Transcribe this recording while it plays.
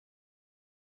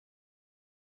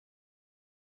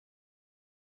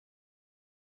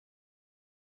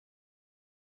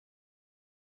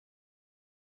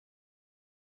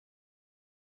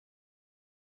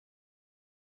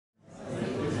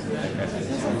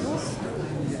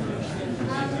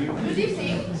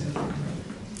evening.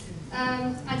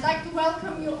 I'd like to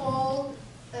welcome you all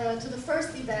to the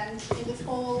first event in the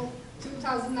fall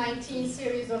 2019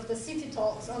 series of the City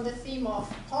Talks on the theme of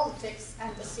politics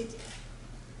and the city.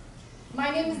 My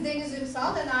name is Deniz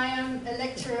Ünsal and I am a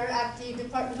lecturer at the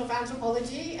Department of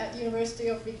Anthropology at the University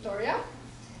of Victoria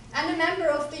and a member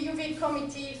of the UV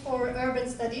Committee for Urban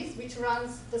Studies, which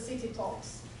runs the City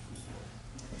Talks.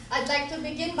 I'd like to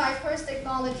begin by first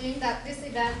acknowledging that this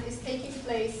event is taking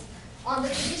place on the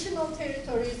traditional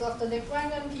territories of the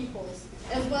Lekwangan peoples,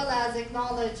 as well as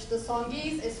acknowledge the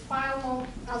Songhees, Esquimalt,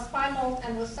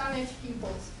 and Wasanich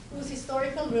peoples, whose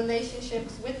historical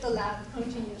relationships with the land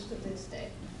continues to this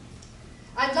day.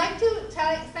 I'd like to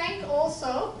thank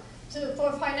also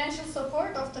for financial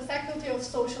support of the Faculty of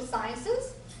Social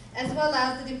Sciences, as well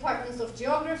as the Departments of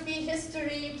Geography,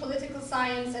 History, Political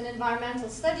Science, and Environmental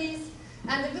Studies,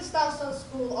 and the Gustafsson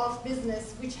School of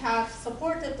Business, which have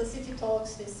supported the City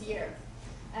Talks this year.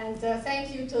 And thank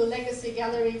you to Legacy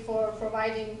Gallery for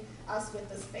providing us with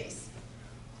the space.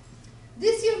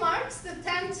 This year marks the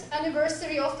 10th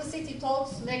anniversary of the City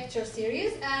Talks lecture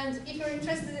series, and if you're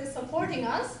interested in supporting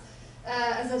us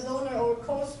as a donor or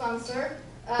co-sponsor,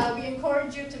 we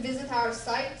encourage you to visit our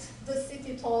site,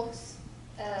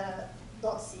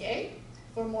 thecitytalks.ca,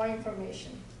 for more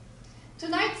information.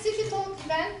 Tonight's City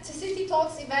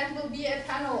Talks event will be a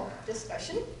panel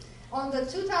discussion on the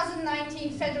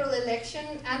 2019 federal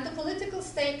election and the political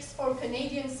stakes for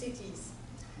Canadian cities,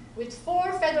 with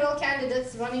 4 federal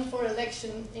candidates running for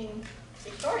election in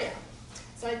Victoria.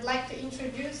 So I'd like to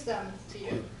introduce them to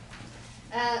you.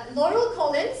 Laurel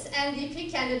Collins, NDP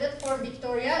candidate for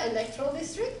Victoria Electoral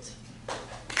District.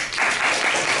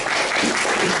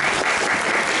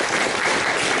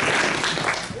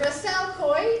 Racelle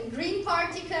Kooy, Green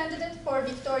Party candidate for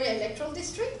Victoria Electoral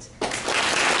District.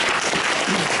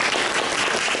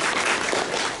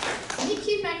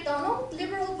 Nikki Macdonald,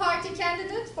 Liberal Party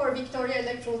candidate for Victoria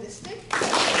Electoral District.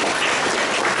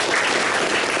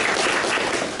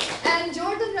 And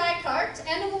Jordan Reichert,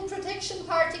 Animal Protection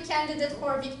Party candidate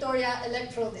for Victoria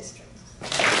Electoral District.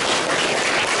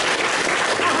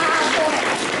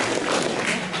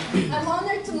 I'm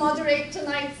honored to moderate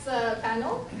tonight's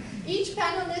panel. Each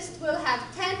panelist will have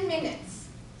 10 minutes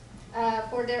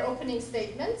for their opening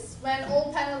statements. When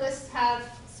all panelists have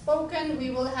spoken,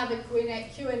 we will have a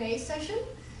Q&A session,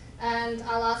 and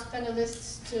I'll ask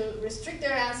panelists to restrict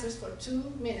their answers for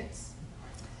 2 minutes.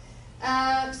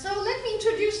 So let me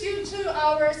introduce you to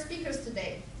our speakers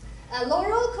today.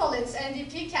 Laurel Collins,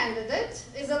 NDP candidate,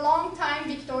 is a long-time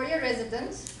Victoria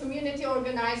resident, community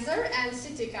organizer, and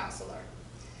city councillor.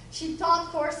 She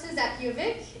taught courses at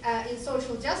UVic in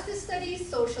social justice studies,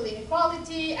 social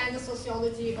inequality, and the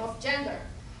sociology of gender.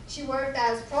 She worked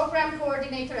as program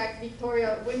coordinator at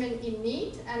Victoria Women in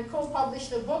Need and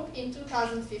co-published a book in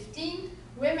 2015,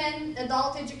 Women,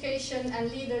 Adult Education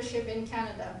and Leadership in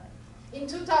Canada. In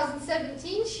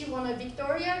 2017, she won a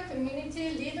Victoria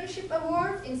Community Leadership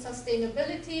Award in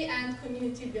Sustainability and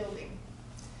Community Building.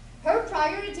 Her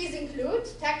priorities include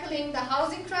tackling the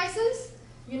housing crisis,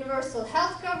 universal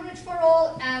health coverage for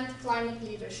all, and climate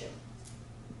leadership.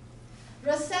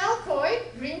 Racelle Kooy,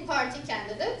 Green Party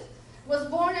candidate, was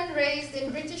born and raised in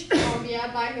British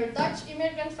Columbia by her Dutch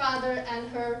immigrant father and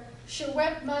her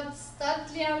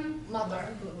Shewepmut-Stadtliam mother.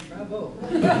 Bravo.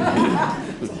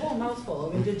 It's a whole mouthful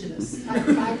of Indigenous. I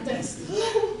practiced.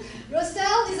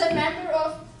 Racelle is a member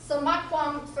of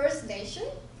Samaquam First Nation.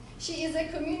 She is a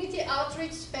community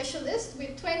outreach specialist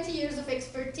with 20 years of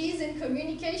expertise in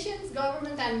communications,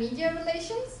 government, and media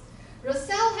relations.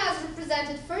 Racelle has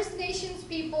represented First Nations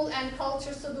people and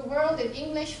cultures to the world in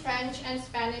English, French, and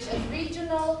Spanish at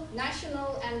regional,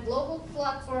 national, and global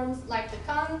platforms like the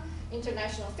Cannes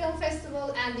International Film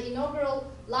Festival and the inaugural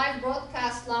live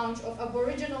broadcast launch of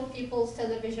Aboriginal People's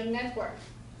Television Network.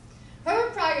 Her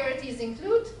priorities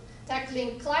include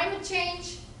tackling climate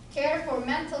change, care for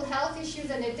mental health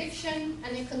issues and addiction,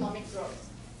 and economic growth.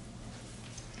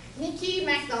 Nikki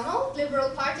Macdonald, Liberal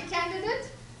Party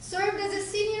candidate, served as a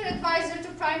senior advisor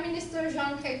to Prime Minister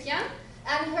Jean Chrétien,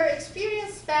 and her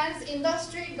experience spans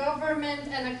industry, government,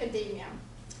 and academia.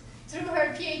 Through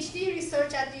her PhD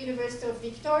research at the University of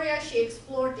Victoria, she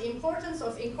explored the importance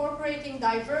of incorporating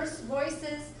diverse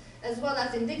voices, as well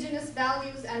as Indigenous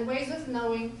values and ways of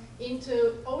knowing,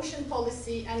 into ocean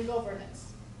policy and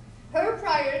governance. Her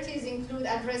priorities include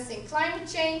addressing climate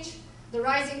change, the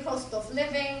rising cost of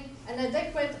living, and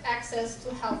adequate access to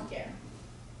healthcare.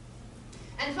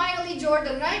 And finally,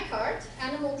 Jordan Reichert,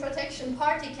 Animal Protection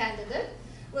Party candidate,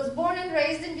 was born and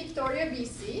raised in Victoria,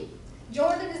 BC.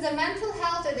 Jordan is a mental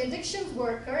health and addictions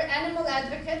worker, animal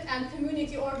advocate, and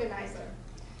community organizer.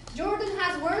 Jordan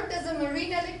has worked as a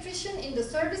marine electrician in the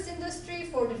service industry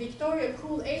for the Victoria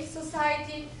Electoral Aid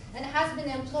Society and has been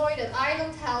employed at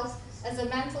Island Health as a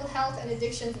mental health and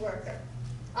addictions worker.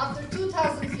 After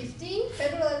 2015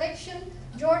 federal election,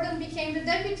 Jordan became the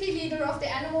deputy leader of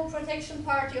the Animal Protection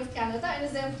Party of Canada and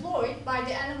is employed by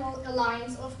the Animal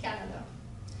Alliance of Canada.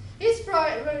 His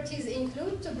priorities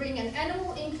include to bring an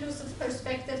animal-inclusive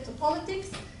perspective to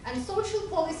politics and social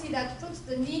policy that puts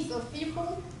the needs of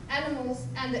people, animals,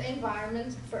 and the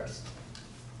environment first.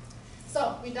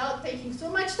 So, without taking too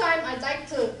much time, I'd like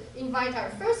to invite our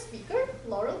first speaker,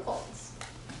 Laurel Collins.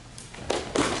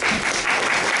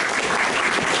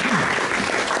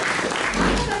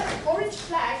 Orange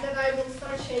flag that I will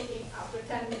start shaking after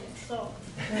 10 minutes. So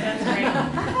that's great.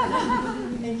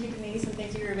 Thank you, Denise, and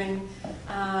thank you, Ruben.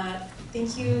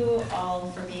 Thank you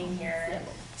all for being here.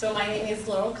 So my name is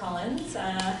Laurel Collins,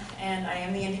 and I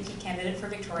am the NDP candidate for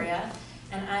Victoria.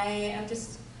 And I am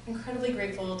just incredibly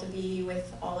grateful to be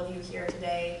with all of you here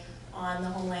today on the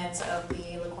homelands of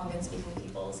the Lekwungen-speaking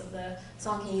peoples of the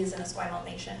Songhees and Esquimalt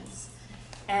nations.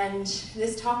 And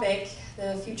this topic,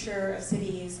 the future of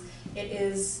cities, it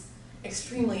is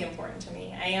extremely important to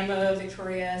me. I am a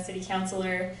Victoria City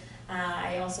Councillor.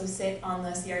 I also sit on the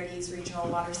CRD's Regional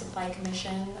Water Supply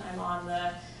Commission. I'm on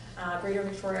the Greater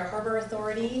Victoria Harbour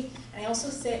Authority, and I also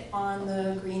sit on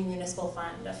the Green Municipal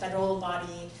Fund, a federal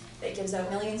body that gives out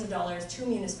millions of dollars to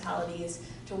municipalities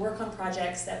to work on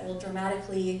projects that will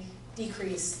dramatically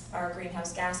decrease our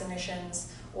greenhouse gas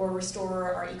emissions or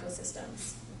restore our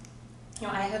ecosystems. You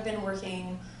know, I have been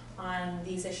working on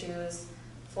these issues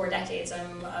for decades.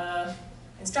 I'm an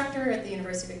instructor at the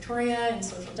University of Victoria in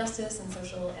social justice and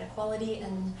social inequality,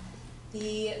 and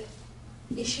the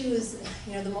issues,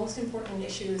 you know, the most important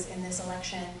issues in this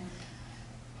election,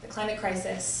 the climate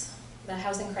crisis, the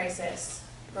housing crisis,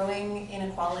 growing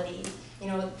inequality, you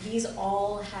know, these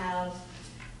all have,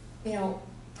 you know,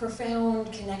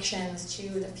 profound connections to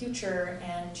the future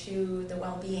and to the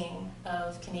well-being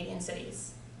of Canadian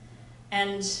cities.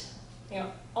 And, you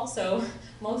know, also,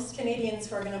 most Canadians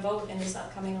who are going to vote in this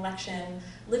upcoming election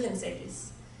live in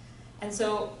cities. And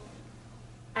so,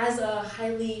 as a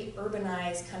highly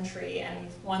urbanized country, and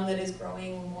one that is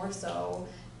growing more so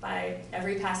by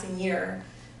every passing year,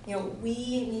 you know, we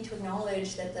need to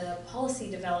acknowledge that the policy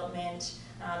development,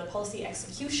 the policy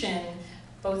execution,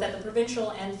 both at the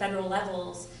provincial and federal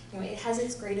levels, you know, it has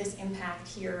its greatest impact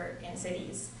here in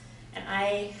cities. And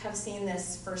I have seen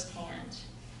this firsthand.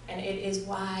 And it is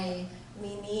why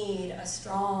we need a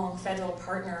strong federal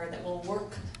partner that will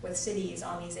work with cities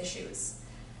on these issues.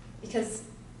 Because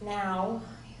now,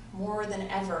 more than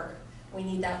ever, we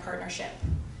need that partnership.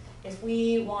 If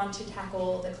we want to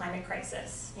tackle the climate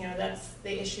crisis, you know, that's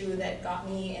the issue that got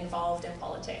me involved in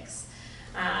politics.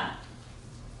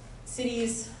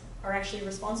 Cities are actually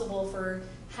responsible for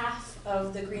half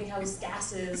of the greenhouse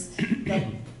gases that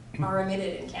are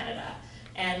emitted in Canada.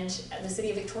 And the City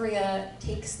of Victoria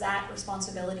takes that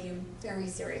responsibility very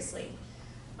seriously.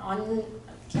 On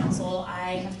council,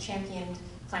 I have championed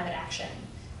climate action.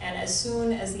 And as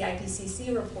soon as the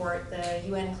IPCC report, the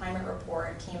UN climate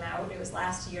report came out, it was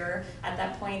last year, at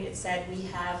that point it said we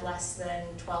have less than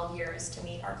 12 years to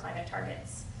meet our climate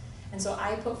targets. And so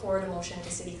I put forward a motion to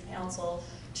City Council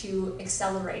to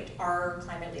accelerate our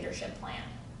climate leadership plan.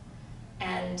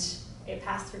 And it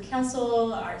passed through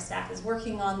council, our staff is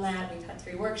working on that, we've had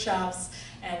 3 workshops,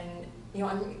 and you know,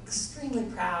 I'm extremely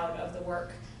proud of the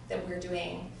work that we're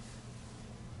doing.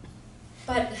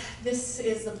 But this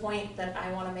is the point that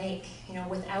I want to make. You know,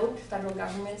 without federal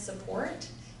government support,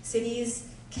 cities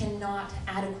cannot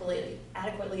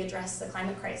adequately address the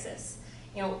climate crisis.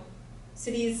 You know,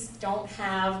 cities don't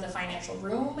have the financial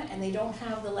room and they don't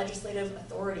have the legislative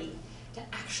authority to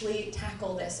actually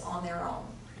tackle this on their own.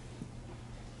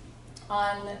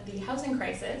 On the housing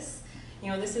crisis, you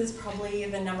know, this is probably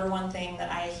the #1 thing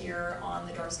that I hear on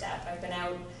the doorstep. I've been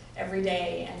out every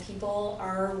day, and people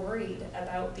are worried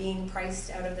about being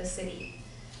priced out of the city.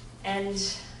 And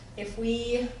if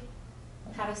we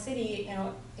have a city, you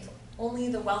know, if only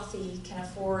the wealthy can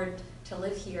afford to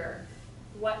live here,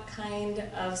 what kind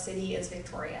of city is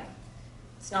Victoria?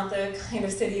 It's not the kind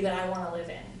of city that I want to live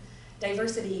in.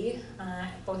 Diversity,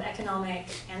 both economic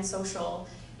and social,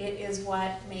 it is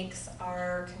what makes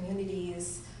our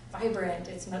communities vibrant,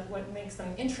 it's what makes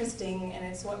them interesting, and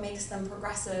it's what makes them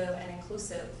progressive and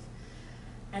inclusive.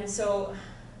 And so,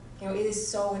 you know, it is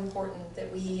so important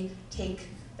that we take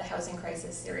the housing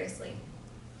crisis seriously.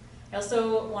 I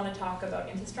also want to talk about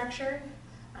infrastructure.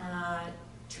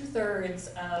 2/3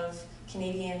 of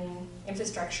Canadian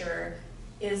infrastructure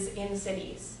is in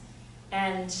cities,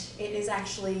 and it is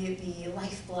actually the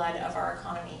lifeblood of our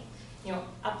economy.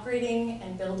 Upgrading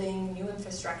and building new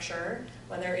infrastructure,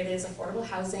 whether it is affordable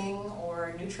housing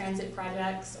or new transit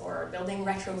projects or building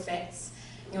retrofits,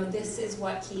 this is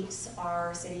what keeps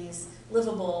our cities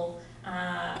livable.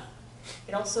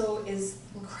 It also is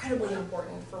incredibly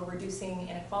important for reducing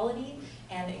inequality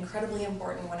and incredibly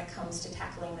important when it comes to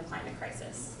tackling the climate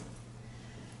crisis.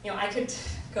 I could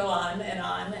go on and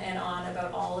on and on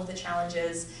about all of the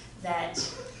challenges that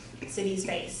cities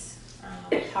face,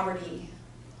 poverty,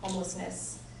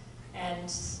 homelessness, and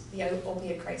the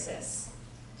opioid crisis.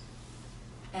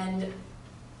 And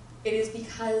it is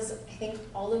because I think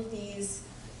all of these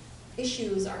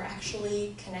issues are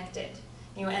actually connected.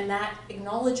 And that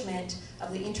acknowledgement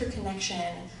of the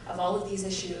interconnection of all of these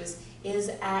issues is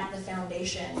at the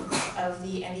foundation of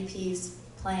the NDP's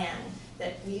plan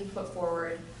that we have put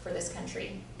forward for this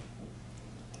country.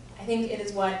 I think it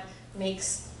is what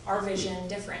makes our vision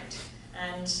different,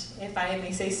 and if I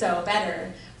may say so,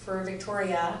 better for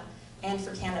Victoria and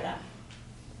for Canada.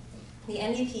 The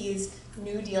NDP's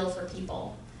New Deal for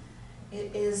People,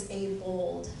 it is a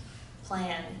bold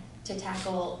plan to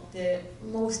tackle the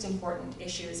most important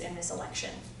issues in this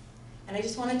election. And I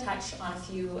just want to touch on a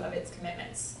few of its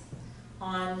commitments.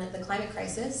 On the climate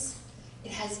crisis,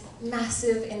 it has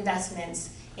massive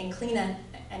investments in clean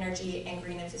energy and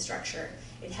green infrastructure.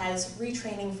 It has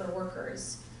retraining for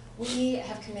workers. We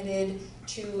have committed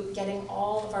to getting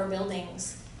all of our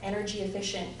buildings energy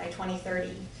efficient by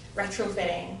 2030,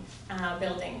 retrofitting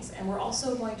buildings. And we're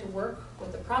also going to work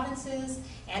with the provinces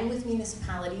and with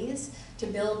municipalities to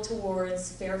build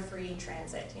towards fare-free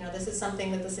transit. This is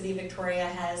something that the City of Victoria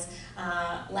has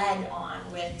led on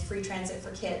with free transit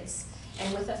for kids.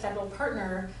 And with a federal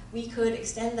partner, we could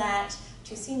extend that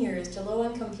to seniors, to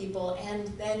low-income people, and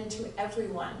then to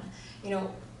everyone.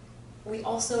 We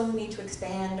also need to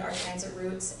expand our transit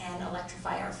routes and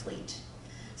electrify our fleet.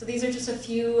 So these are just a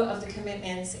few of the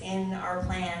commitments in our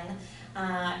plan,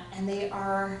 and they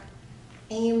are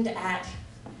aimed at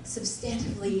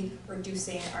substantively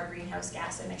reducing our greenhouse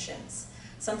gas emissions,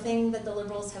 something that the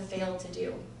Liberals have failed to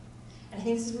do. And I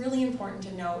think this is really important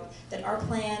to note that our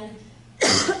plan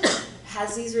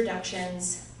has these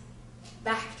reductions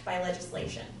backed by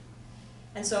legislation.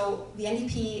 And so the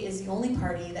NDP is the only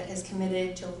party that has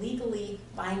committed to legally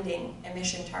binding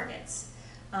emission targets.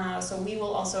 So we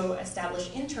will also establish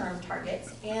interim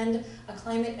targets and a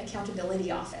climate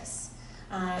accountability office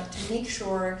to make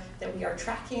sure that we are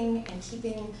tracking and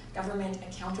keeping government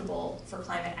accountable for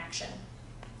climate action.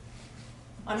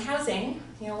 On housing,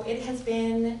 it has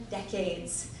been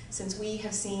decades since we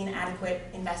have seen adequate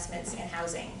investments in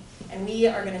housing, and we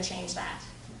are going to change that.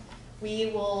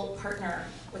 We will partner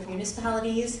with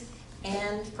municipalities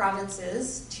and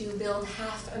provinces to build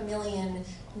 500,000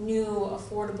 new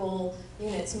affordable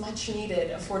units, much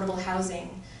needed affordable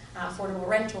housing, affordable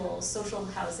rentals, social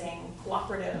housing,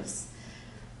 cooperatives.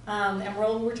 And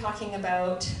while we're talking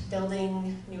about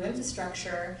building new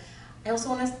infrastructure, I also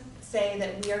want to say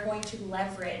that we are going to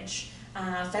leverage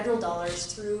federal dollars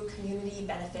through community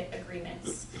benefit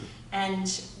agreements.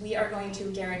 And we are going to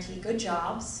guarantee good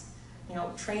jobs,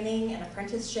 training and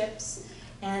apprenticeships,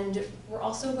 and we're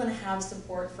also going to have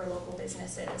support for local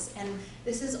businesses. And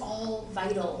this is all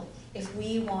vital if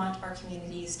we want our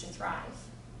communities to thrive.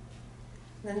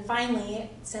 And then finally,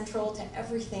 central to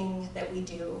everything that we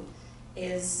do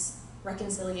is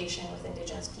reconciliation with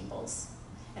Indigenous peoples.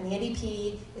 And the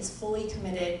NDP is fully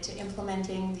committed to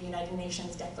implementing the United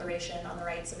Nations Declaration on the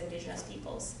Rights of Indigenous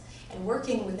Peoples and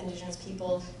working with Indigenous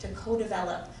people to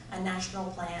co-develop a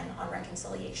national plan on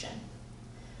reconciliation.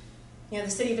 The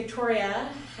City of Victoria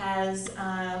has,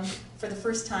 for the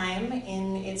first time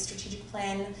in its strategic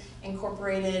plan,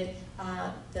 incorporated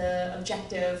the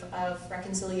objective of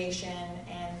reconciliation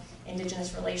and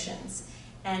Indigenous relations.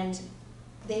 And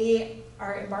they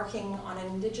are embarking on an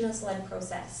Indigenous-led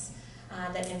process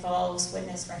that involves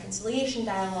witness reconciliation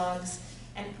dialogues,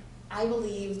 and I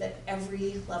believe that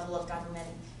every level of government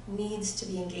needs to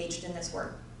be engaged in this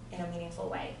work in a meaningful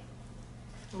way.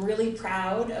 I'm really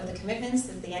proud of the commitments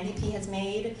that the NDP has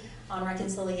made on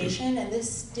reconciliation, and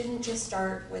this didn't just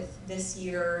start with this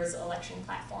year's election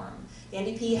platform. The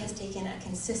NDP has taken a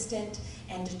consistent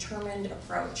and determined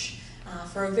approach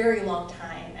for a very long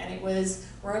time, and it was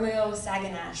Romeo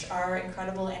Saganash, our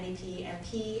incredible NDP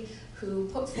MP, who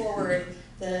put forward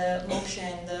the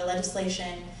motion, the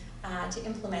legislation to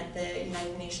implement the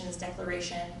United Nations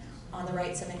Declaration on the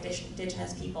Rights of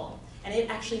Indigenous People. And it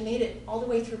actually made it all the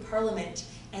way through Parliament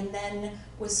and then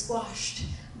was squashed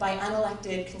by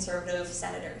unelected Conservative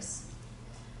senators.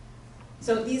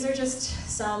 So these are just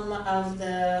some of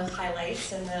the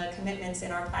highlights and the commitments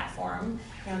in our platform.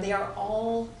 They are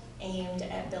all aimed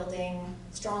at building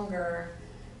stronger,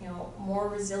 more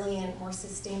resilient, more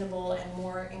sustainable, and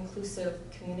more inclusive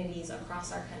communities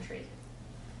across our country.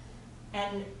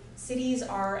 And cities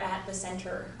are at the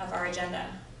center of our agenda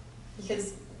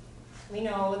because we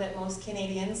know that most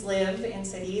Canadians live in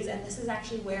cities, and this is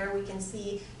actually where we can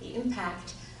see the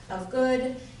impact of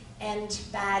good and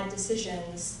bad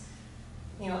decisions.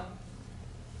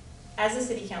 As a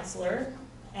city councillor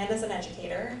and as an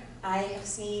educator, I have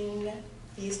seen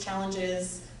these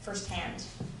challenges firsthand,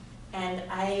 and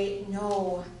I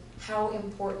know how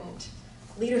important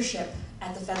leadership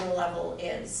at the federal level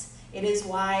is. It is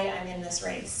why I'm in this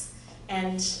race,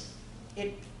 and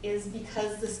it is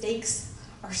because the stakes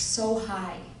are so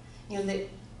high. The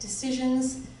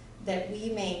decisions that we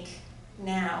make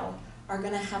now are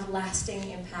going to have lasting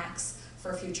impacts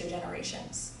for future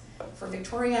generations, for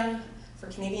Victoria, for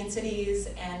Canadian cities,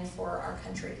 and for our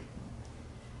country.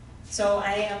 So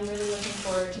I am really looking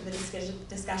forward to the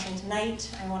discussion tonight.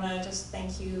 I want to just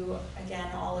thank you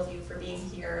again, all of you, for being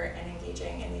here and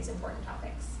engaging in these important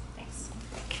topics. Thanks.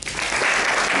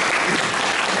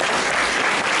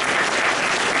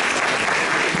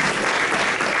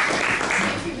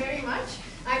 Thank you very much.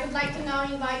 I would like to now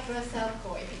invite Racelle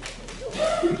Kooy.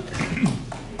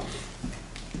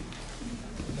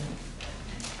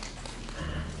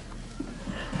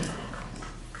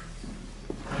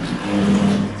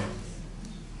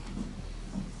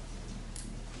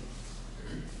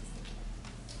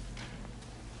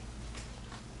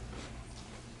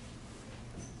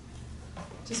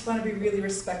 Just want to be really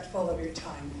respectful of your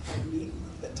time. I'm a little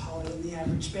bit taller than the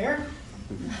average bear.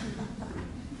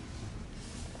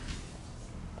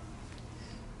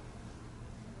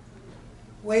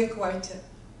 Wake Waite,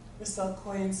 Racelle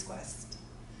Kooy and Squest.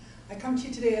 I come to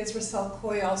you today as Racelle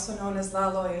Kooy, also known as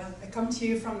La Loya. I come to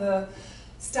you from the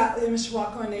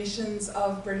Mishawaka nations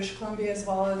of British Columbia, as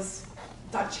well as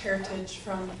Dutch heritage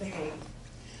from The Hague.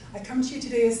 I come to you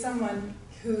today as someone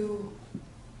who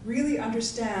really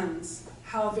understands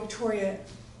how Victoria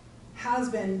has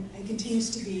been and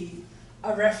continues to be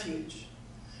a refuge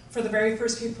for the very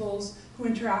first peoples who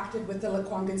interacted with the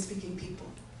Lekwungen-speaking people.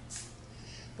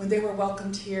 When they were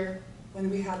welcomed here, when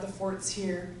we had the forts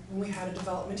here, when we had a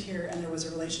development here, and there was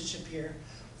a relationship here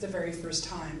for the very first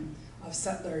time of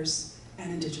settlers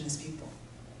and Indigenous people.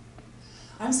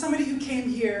 I'm somebody who came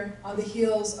here on the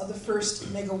heels of the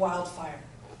first mega wildfire.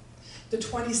 The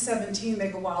 2017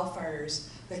 mega wildfires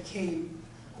that came.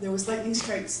 There was lightning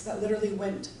strikes that literally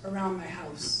went around my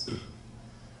house.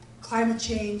 Climate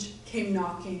change came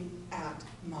knocking at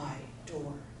my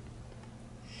door.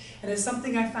 And it's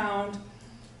something I found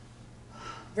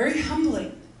very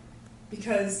humbling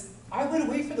because I went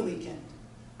away for the weekend.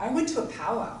 I went to a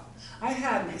powwow. I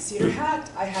had my cedar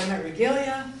hat, I had my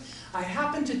regalia, I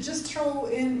happened to just throw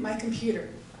in my computer,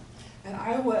 and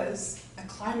I was a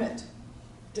climate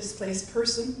displaced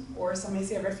person, or some may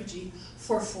say a refugee,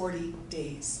 for 40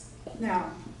 days.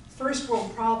 Now, first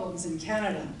world problems in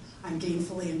Canada. I'm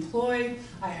gainfully employed,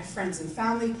 I have friends and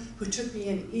family who took me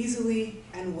in easily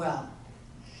and well.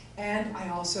 And I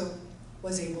also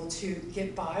was able to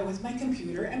get by with my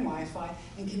computer and Wi-Fi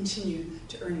and continue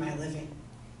to earn my living.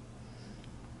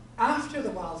 After the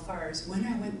wildfires, when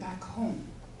I went back home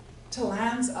to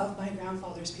lands of my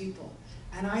grandfather's people,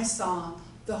 and I saw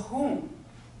the home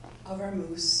of our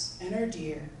moose and our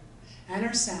deer and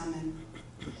our salmon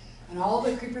and all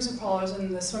the creepers and crawlers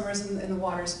and the swimmers in the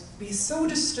waters be so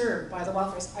disturbed by the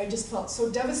wildfires, I just felt so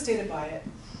devastated by it.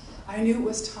 I knew it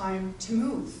was time to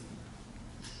move.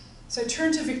 So I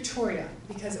turned to Victoria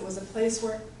because it was a place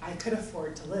where I could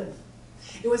afford to live.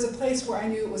 It was a place where I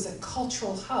knew it was a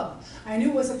cultural hub. I knew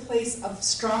it was a place of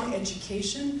strong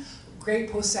education,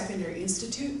 great post-secondary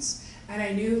institutes, and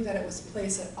I knew that it was a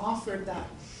place that offered that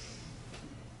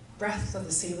breath of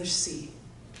the Salish Sea.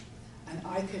 And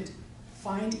I could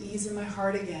find ease in my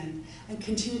heart again and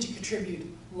continue to contribute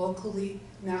locally,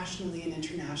 nationally, and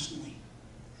internationally.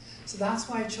 So that's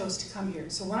why I chose to come here.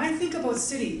 So when I think about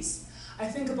cities, I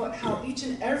think about how each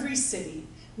and every city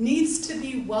needs to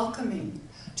be welcoming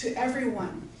to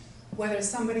everyone, whether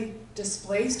somebody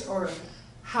displaced or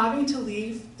having to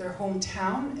leave their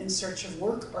hometown in search of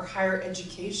work or higher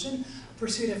education,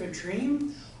 pursuit of a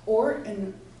dream, or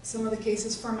in some of the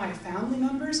cases for my family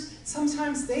members,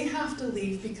 sometimes they have to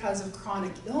leave because of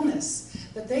chronic illness,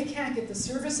 that they can't get the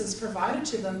services provided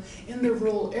to them in the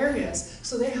rural areas,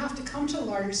 so they have to come to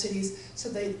larger cities so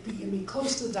they can be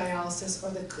close to the dialysis or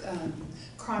the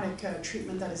chronic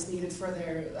treatment that is needed for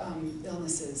their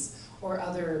illnesses or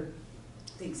other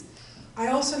things. I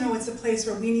also know it's a place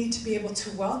where we need to be able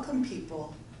to welcome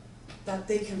people, that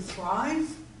they can thrive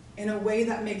in a way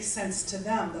that makes sense to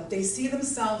them, that they see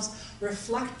themselves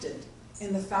reflected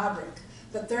in the fabric,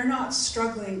 that they're not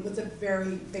struggling with the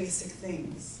very basic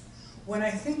things. When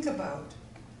I think about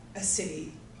a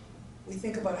city, we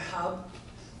think about a hub,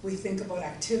 we think about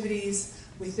activities,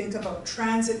 we think about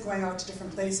transit going out to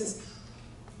different places.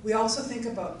 We also think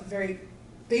about the very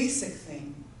basic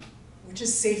thing, which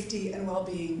is safety and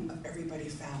well-being of everybody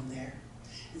found there.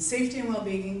 And safety and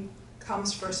well-being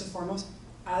comes first and foremost,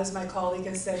 as my colleague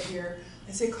has said here,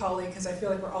 I say colleague because I feel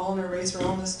like we're all in a race, we're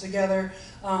all in this together,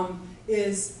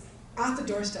 is at the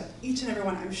doorstep. Each and every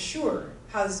one, I'm sure,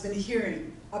 has been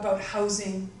hearing about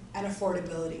housing and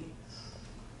affordability.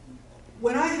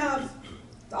 When I have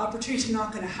the opportunity to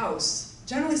knock on a house,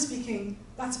 generally speaking,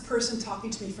 that's a person talking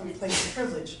to me from a place of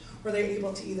privilege, where they're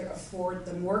able to either afford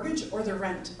the mortgage or the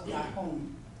rent of that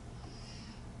home.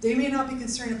 They may not be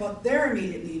concerned about their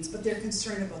immediate needs, but they're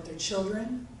concerned about their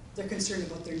children, they're concerned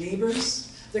about their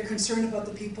neighbors, they're concerned about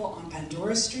the people on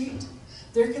Pandora Street,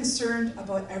 they're concerned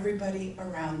about everybody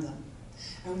around them.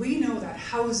 And we know that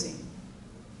housing,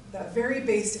 that very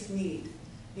basic need,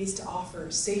 needs to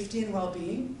offer safety and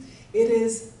well-being. It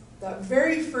is the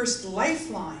very first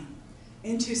lifeline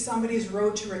into somebody's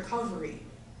road to recovery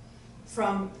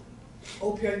from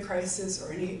opioid crisis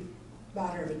or any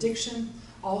matter of addiction,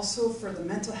 also for the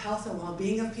mental health and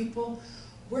well-being of people.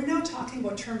 We're now talking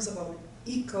about terms about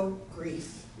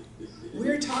eco-grief.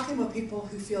 We're talking about people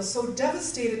who feel so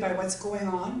devastated by what's going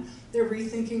on, they're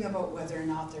rethinking about whether or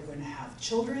not they're going to have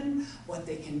children, what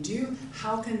they can do,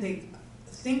 how can they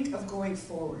think of going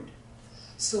forward.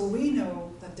 So we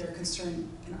know that they're concerned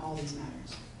in all these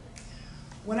matters.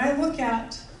 When I look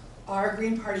at our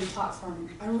Green Party platform,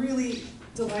 I'm really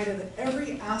delighted that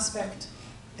every aspect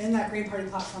in that Green Party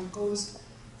platform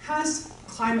has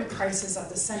climate crisis at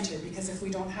the center, because if we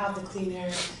don't have the clean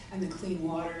air and the clean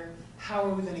water, how are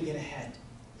we going to get ahead?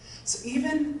 So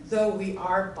even though we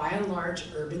are, by and large,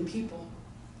 urban people,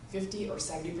 50 or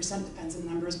 70% depends on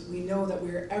numbers, but we know that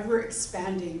we're ever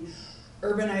expanding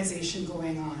urbanization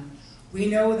going on. We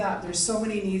know that there's so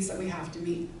many needs that we have to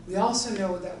meet. We also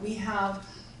know that we have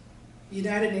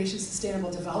United Nations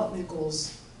Sustainable Development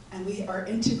Goals, and we are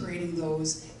integrating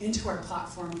those into our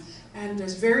platform. And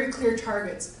there's very clear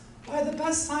targets by the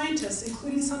best scientists,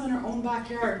 including some in our own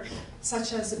backyard,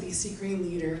 such as the BC Green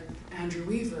leader, Andrew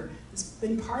Weaver, has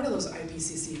been part of those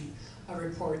IPCC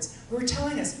reports. We're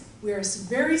telling us we are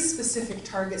very specific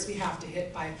targets we have to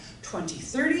hit by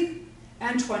 2030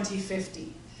 and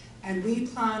 2050. And we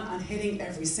plan on hitting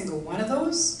every single one of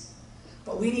those,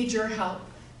 but we need your help.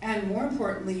 And more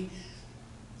importantly,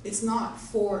 it's not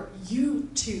for you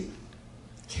to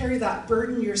carry that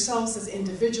burden yourselves as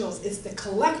individuals, it's the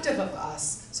collective of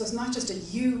us. So it's not just a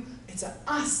you, it's a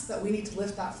us that we need to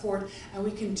lift that forward, and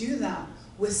we can do that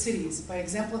with cities by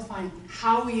exemplifying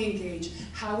how we engage,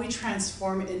 how we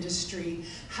transform industry,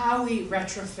 how we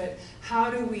retrofit, how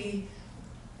do we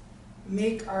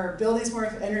make our buildings more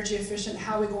energy efficient,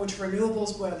 how we go into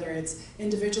renewables, whether it's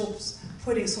individuals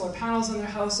putting solar panels on their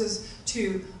houses,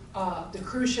 to the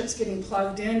cruise ships getting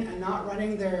plugged in and not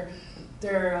running their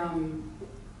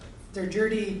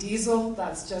dirty diesel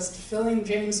that's just filling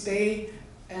James Bay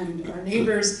and our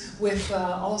neighbors with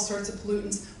all sorts of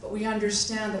pollutants. But we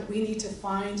understand that we need to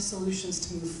find solutions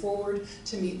to move forward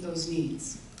to meet those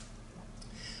needs.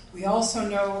 We also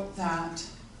know that,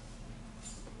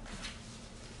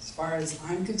 as far as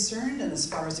I'm concerned, and as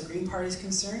far as the Green Party is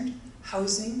concerned,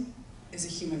 housing is a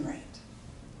human right.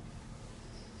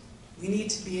 We need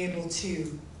to be able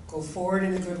to go forward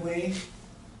in a good way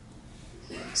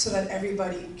so that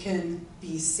everybody can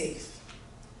be safe.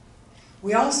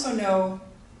 We also know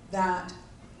that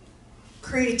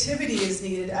creativity is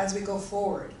needed as we go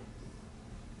forward.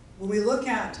 When we look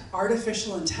at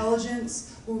artificial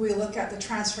intelligence, when we look at the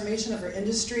transformation of our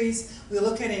industries, we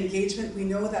look at engagement, we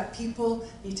know that people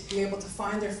need to be able to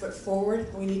find their foot forward,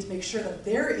 and we need to make sure that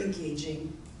they're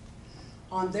engaging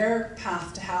on their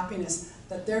path to happiness,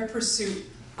 that their pursuit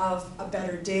of a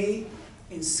better day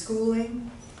in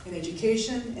schooling, in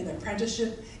education, in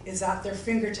apprenticeship is at their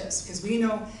fingertips, because we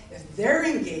know if they're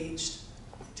engaged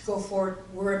to go forward,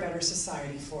 we're a better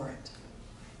society for it.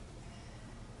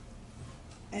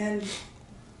 And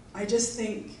I just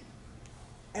think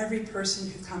every person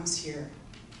who comes here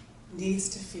needs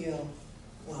to feel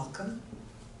welcome,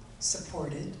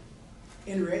 supported,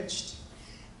 enriched,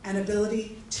 and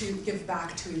ability to give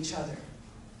back to each other.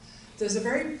 There's a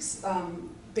very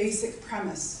basic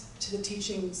premise to the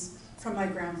teachings from my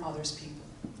grandfather's people.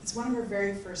 It's one of our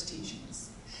very first teachings,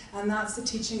 and that's the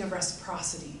teaching of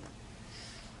reciprocity.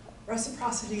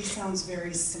 Reciprocity sounds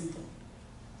very simple,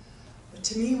 but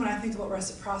to me, when I think about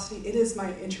reciprocity, it is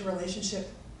my interrelationship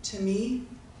to me,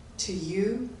 to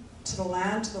you, to the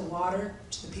land, to the water,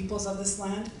 to the peoples of this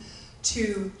land,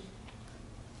 to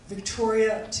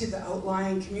Victoria, to the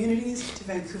outlying communities, to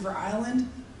Vancouver Island,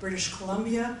 British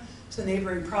Columbia, to the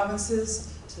neighboring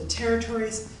provinces, to the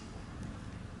territories,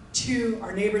 to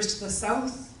our neighbors to the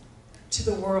south, to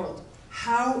the world.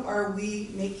 How are we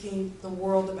making the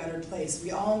world a better place?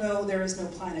 We all know there is no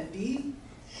planet B,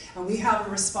 and we have a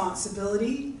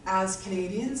responsibility as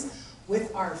Canadians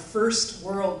with our first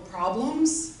world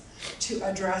problems to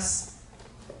address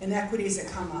inequities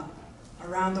that come up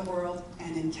around the world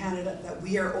and in Canada, that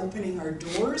we are opening our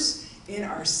doors in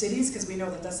our cities, because we know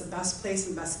that that's the best place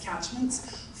and best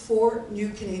catchments for new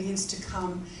Canadians to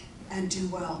come and do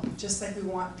well, just like we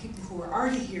want people who are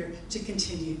already here to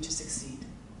continue to succeed.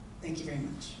 Thank you very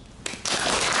much.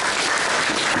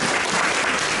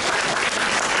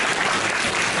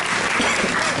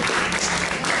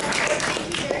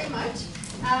 Thank you very much.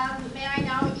 May I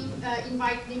now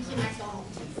invite Nikki Macdonald,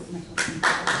 please.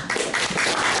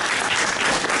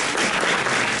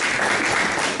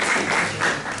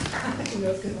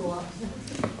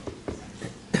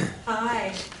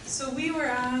 Hi. So we were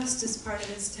asked as part of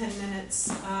this 10 minutes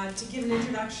to give an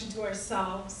introduction to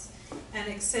ourselves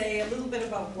and say a little bit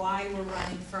about why we're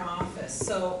running for office.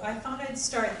 So I thought I'd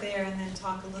start there and then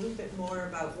talk a little bit more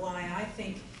about why I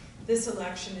think this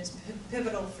election is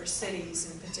pivotal for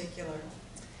cities in particular.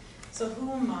 So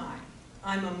who am I?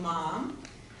 I'm a mom,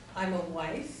 I'm a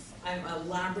wife, I'm a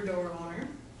Labrador owner,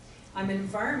 I'm an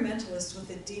environmentalist with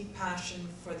a deep passion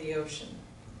for the ocean.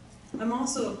 I'm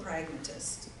also a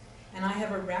pragmatist, and I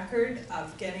have a record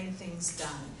of getting things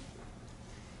done.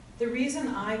 The reason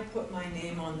I put my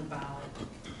name on the ballot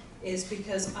is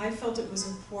because I felt it was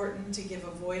important to give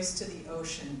a voice to the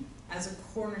ocean as a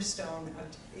cornerstone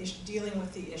of dealing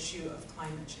with the issue of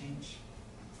climate change.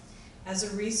 As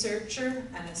a researcher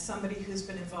and as somebody who's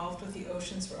been involved with the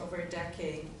oceans for over a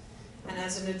decade, and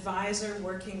as an advisor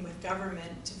working with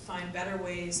government to find better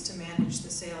ways to manage the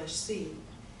Salish Sea,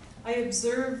 I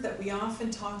observe that we often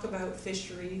talk about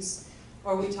fisheries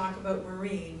or we talk about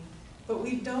marine, but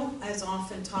we don't as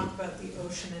often talk about the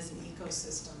ocean as an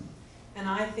ecosystem. And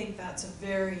I think that's a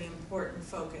very important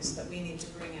focus that we need to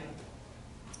bring out.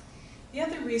 The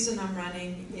other reason I'm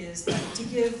running is that to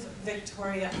give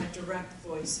Victoria a direct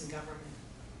voice in government.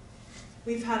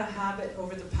 We've had a habit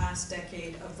over the past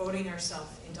decade of voting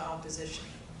ourselves into opposition.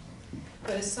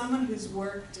 But as someone who's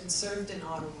worked and served in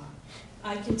Ottawa,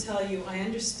 I can tell you I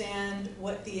understand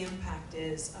what the impact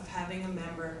is of having a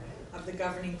member of the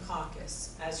governing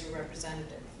caucus as your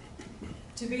representative.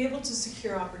 To be able to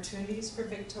secure opportunities for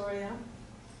Victoria,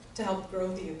 to help grow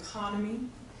the economy,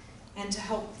 and to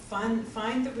help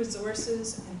find the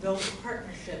resources and build the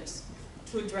partnerships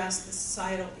to address the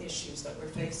societal issues that we're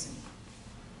facing,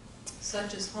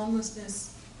 such as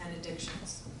homelessness and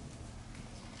addictions.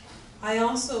 I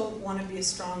also want to be a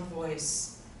strong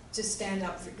voice to stand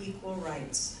up for equal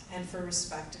rights and for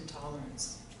respect and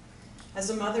tolerance. As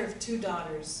a mother of 2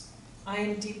 daughters, I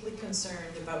am deeply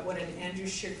concerned about what an Andrew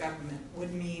Scheer government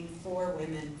would mean for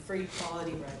women, for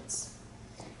equality rights.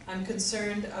 I'm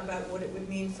concerned about what it would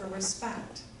mean for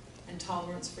respect and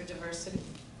tolerance for diversity.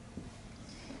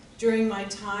 During my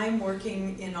time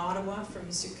working in Ottawa for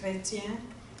Monsieur Chrétien,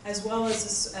 as well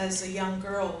as a young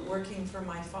girl working for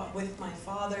with my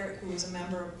father, who was a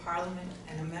member of Parliament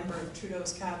and a member of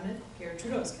Trudeau's cabinet, Pierre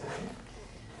Trudeau's cabinet,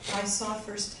 I saw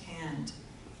firsthand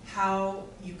how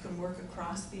you can work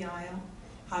across the aisle,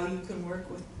 how you can work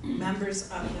with members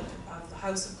of the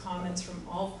House of Commons from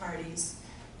all parties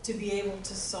to be able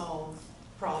to solve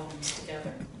problems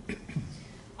together.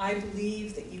 I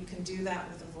believe that you can do that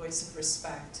with a voice of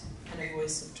respect and a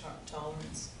voice of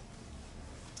tolerance.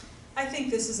 I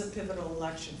think this is a pivotal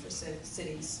election for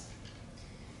cities.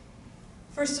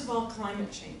 First of all,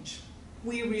 climate change.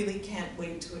 We really can't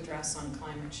wait to address on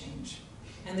climate change.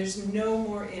 And there's no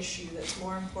more issue that's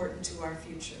more important to our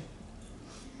future.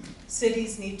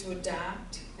 Cities need to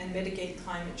adapt and mitigate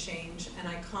climate change, and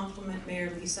I compliment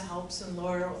Mayor Lisa Helps and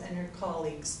Laurel and her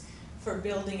colleagues for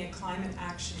building a climate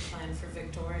action plan for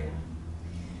Victoria,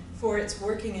 for its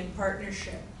working in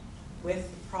partnership with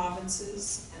the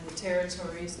provinces and the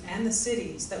territories and the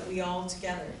cities that we all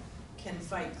together can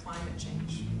fight climate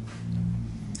change.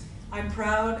 I'm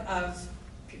proud of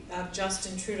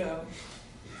Justin Trudeau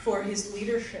for his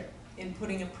leadership in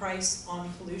putting a price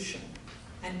on pollution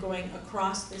and going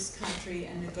across this country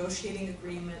and negotiating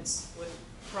agreements with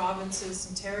provinces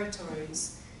and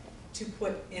territories to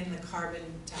put in the carbon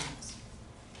tax.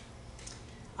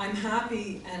 I'm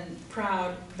happy and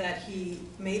proud that he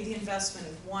made the investment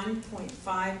of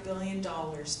 $1.5 billion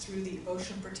through the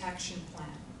Ocean Protection Plan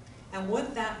And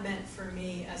what that meant for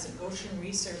me as an ocean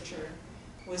researcher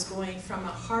was going from a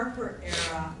Harper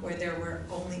era where there were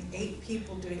only 8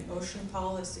 people doing ocean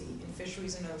policy in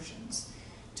fisheries and oceans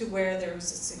to where there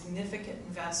was a significant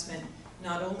investment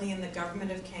not only in the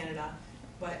Government of Canada,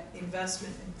 but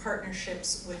investment in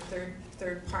partnerships with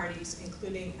third parties,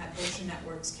 including at Ocean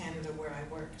Networks Canada, where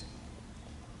I worked.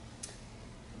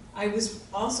 I was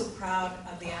also proud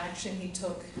of the action he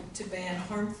took to ban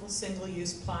harmful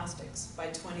single-use plastics by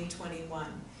 2021.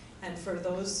 And for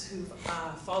those who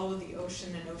follow the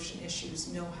ocean and ocean issues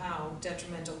know how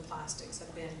detrimental plastics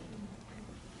have been.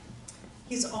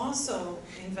 He's also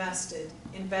invested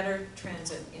in better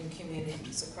transit in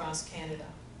communities across Canada.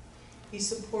 He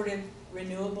supported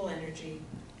renewable energy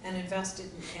and invested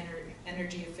in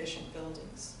energy efficient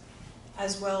buildings,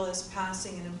 as well as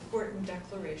passing an important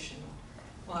declaration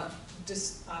of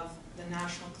the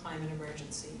national climate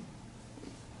emergency.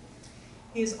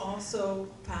 He's also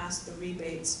passed the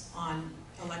rebates on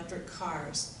electric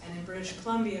cars, and in British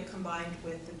Columbia, combined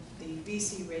with the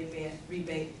BC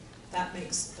rebate, that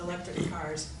makes electric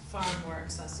cars far more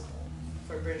accessible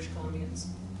for British Columbians.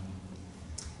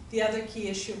 The other key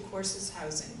issue, of course, is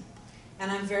housing. And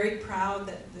I'm very proud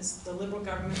that the Liberal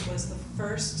government was the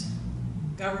first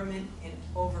government in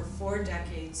over 4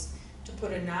 decades to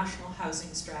put a national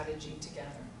housing strategy together.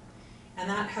 And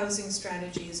that housing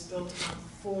strategy is built on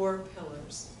 4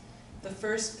 pillars. The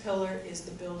first pillar is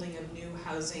the building of new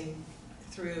housing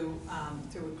through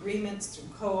agreements, through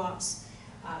co-ops,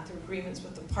 through agreements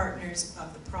with the partners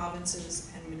of the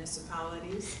provinces and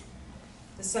municipalities.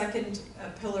 The second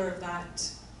pillar of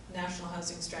that national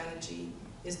housing strategy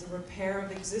is the repair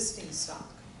of existing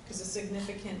stock, because a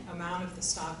significant amount of the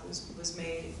stock was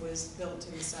built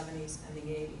in the 70s and the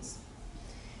 80s.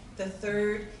 The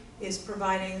third is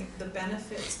providing the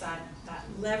benefits that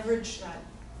leverage, that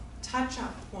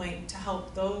touch-up point to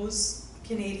help those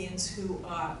Canadians who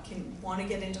want to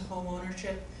get into home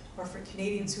ownership, or for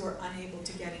Canadians who are unable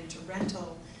to get into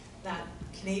rental, that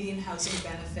Canadian housing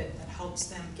benefit that helps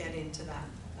them get into that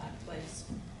place.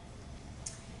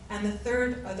 And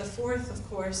the fourth, of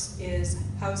course, is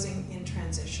housing in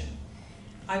transition.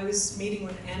 I was meeting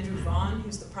with Andrew Vaughan,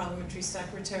 who's the parliamentary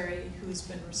secretary, who's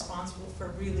been responsible for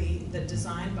really the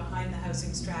design behind the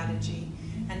housing strategy.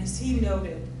 And as he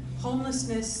noted,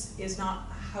 homelessness is not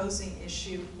a housing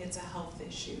issue, it's a health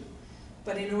issue.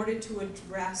 But in order to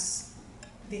address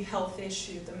the health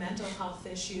issue, the mental health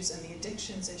issues, and the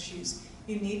addictions issues,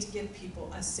 you need to give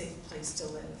people a safe place to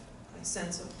live, a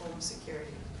sense of home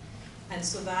security. And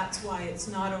so that's why it's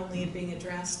not only being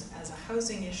addressed as a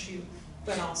housing issue,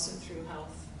 but also through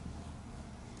health.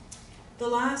 The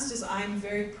last is I'm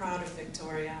very proud of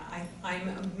Victoria. I'm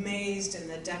amazed in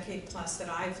the decade plus that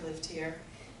I've lived here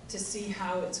to see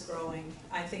how it's growing.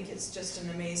 I think it's just an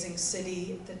amazing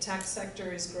city. The tech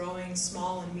sector is growing,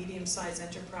 small and medium-sized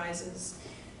enterprises.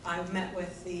 I met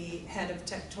with the head of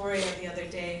Victoria the other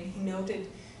day, and he noted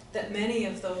that many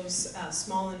of those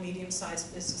small and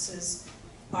medium-sized businesses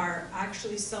are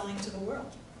actually selling to the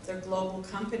world. They're global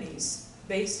companies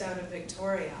based out of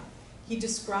Victoria. He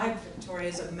described Victoria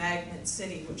as a magnet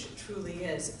city, which it truly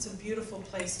is. It's a beautiful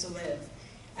place to live.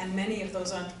 And many of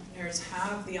those entrepreneurs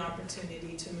have the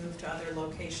opportunity to move to other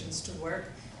locations to work.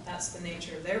 That's the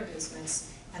nature of their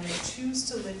business. And they choose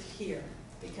to live here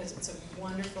because it's a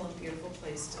wonderful and beautiful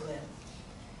place to live.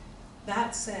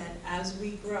 That said, as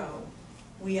we grow,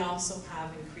 we also have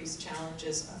increased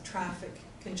challenges of traffic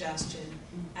congestion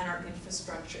and our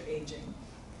infrastructure aging.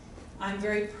 I'm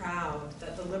very proud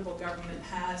that the Liberal government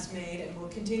has made and will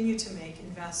continue to make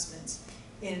investments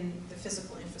in the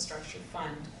Physical Infrastructure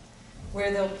Fund,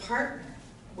 where they'll partner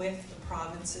with the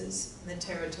provinces, the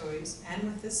territories, and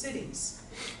with the cities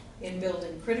in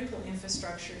building critical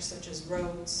infrastructure such as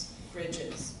roads,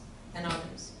 bridges, and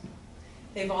others.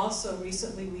 They've also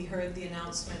recently, we heard the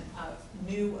announcement of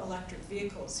new electric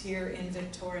vehicles here in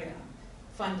Victoria,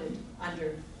 funded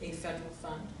under a federal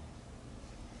fund.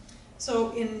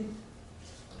 So in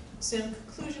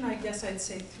conclusion, I guess I'd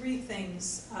say 3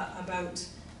 things about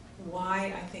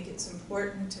why I think it's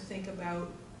important to think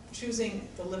about choosing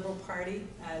the Liberal Party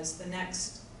as the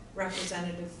next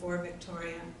representative for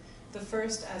Victoria. The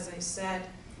first, as I said,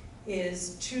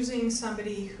 is choosing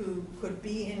somebody who could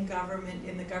be in government,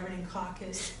 in the governing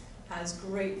caucus, has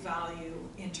great value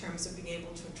in terms of being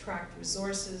able to attract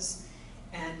resources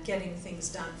and getting things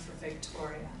done for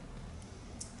Victoria.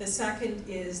 The second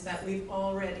is that we've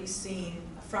already seen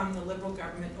from the Liberal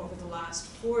government over the last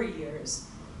 4 years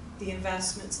the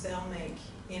investments they'll make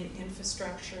in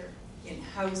infrastructure, in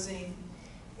housing,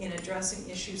 in addressing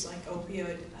issues like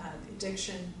opioid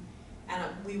addiction, And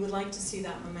we would like to see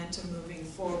that momentum moving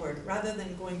forward rather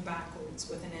than going backwards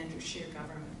with an Andrew Scheer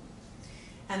government.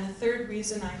 And the third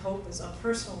reason I hope is a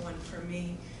personal one for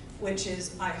me, which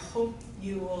is I hope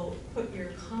you will put your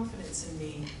confidence in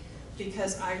me,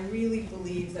 because I really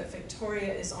believe that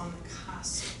Victoria is on the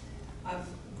cusp of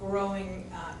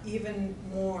growing even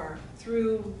more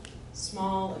through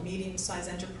small and medium-sized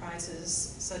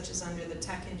enterprises, such as under the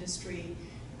tech industry,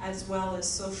 as well as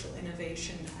social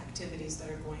innovation activities that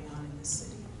are going on in this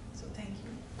city. So thank you.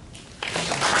 Thank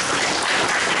you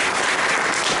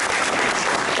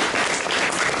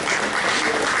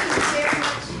very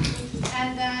much.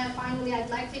 And finally, I'd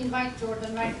like to invite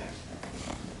Jordan Reichert.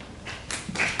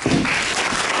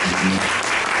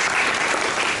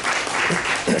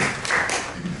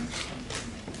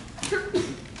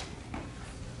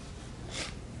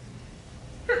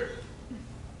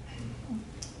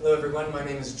 Hello everyone, my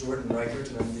name is Jordan Reichert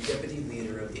and I'm the Deputy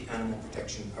Leader of the Animal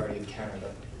Protection Party of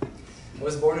Canada. I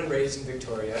was born and raised in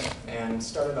Victoria and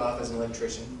started off as an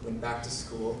electrician, went back to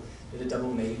school, did a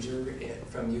double major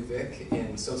from UVic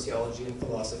in sociology and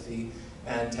philosophy,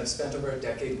 and have spent over a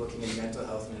decade working in mental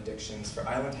health and addictions for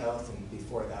Island Health and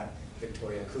before that,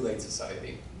 Victoria Kool-Aid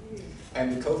Society. I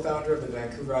am the co-founder of the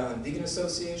Vancouver Island Vegan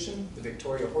Association, the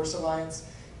Victoria Horse Alliance,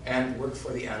 and work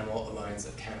for the Animal Alliance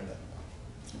of Canada.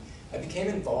 I became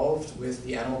involved with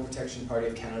the Animal Protection Party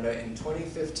of Canada in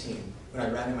 2015 when I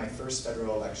ran in my first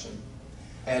federal election.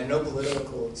 I had no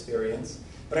political experience,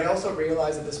 but I also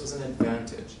realized that this was an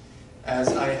advantage, as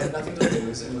I had nothing to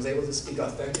lose and was able to speak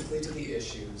authentically to the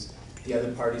issues the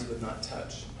other parties would not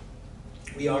touch.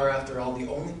 We are, after all,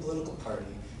 the only political party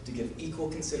to give equal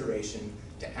consideration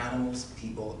to animals,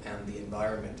 people, and the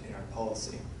environment in our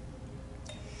policy.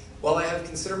 While I have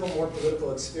considerable more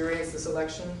political experience this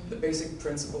election, the basic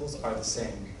principles are the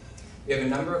same. We have a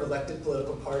number of elected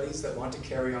political parties that want to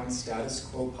carry on status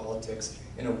quo politics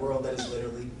in a world that is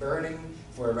literally burning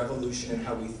for a revolution in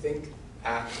how we think,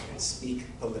 act, and speak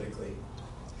politically.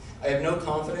 I have no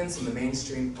confidence in the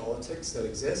mainstream politics that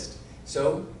exist,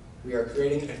 so we are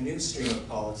creating a new stream of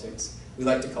politics we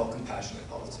like to call compassionate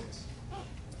politics.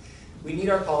 We need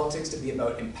our politics to be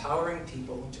about empowering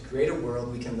people to create a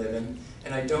world we can live in,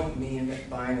 and I don't mean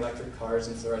buying electric cars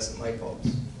and fluorescent light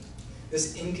bulbs.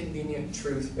 This inconvenient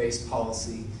truth-based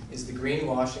policy is the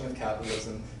greenwashing of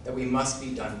capitalism that we must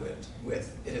be done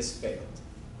with. It has failed.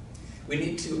 We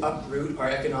need to uproot our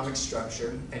economic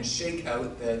structure and shake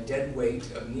out the dead weight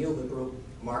of neoliberal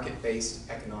market-based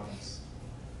economics.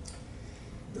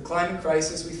 The climate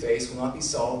crisis we face will not be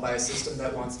solved by a system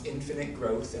that wants infinite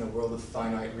growth in a world of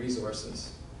finite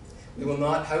resources. We will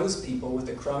not house people with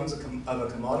the crumbs of a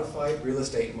commodified real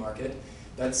estate market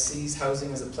that sees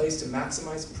housing as a place to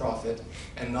maximize profit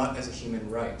and not as a human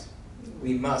right.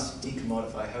 We must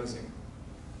decommodify housing.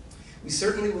 We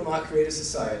certainly will not create a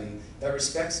society that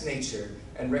respects nature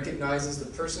and recognizes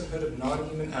the personhood of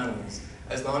non-human animals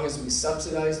as long as we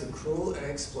subsidize the cruel and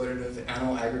exploitative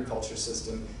animal agriculture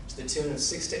system to the tune of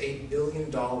 $6 to $8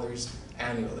 billion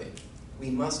annually. We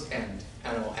must end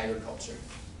animal agriculture.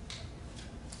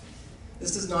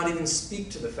 This does not even speak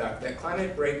to the fact that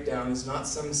climate breakdown is not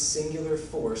some singular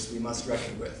force we must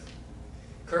reckon with.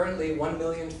 Currently, 1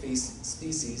 million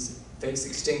species face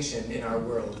extinction in our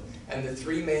world, and the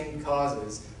three main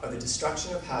causes are the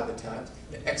destruction of habitat,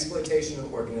 the exploitation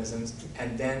of organisms,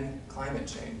 and then climate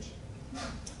change.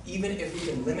 Even if we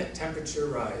can limit temperature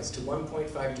rise to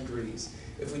 1.5 degrees,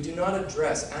 if we do not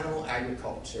address animal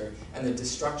agriculture and the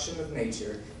destruction of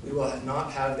nature, we will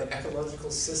not have the ecological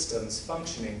systems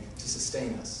functioning to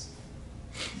sustain us.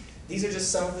 These are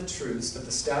just some of the truths that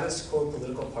the status quo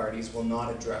political parties will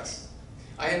not address.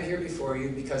 I am here before you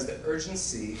because the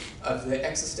urgency of the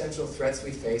existential threats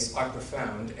we face are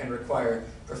profound and require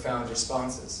profound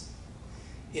responses.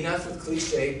 Enough with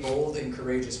cliché, bold, and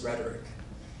courageous rhetoric.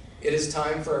 It is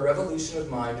time for a revolution of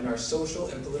mind in our social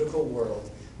and political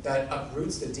world that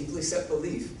uproots the deeply set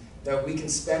belief that we can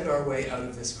spend our way out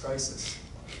of this crisis.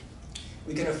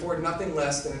 We can afford nothing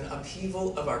less than an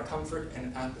upheaval of our comfort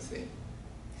and apathy.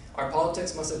 Our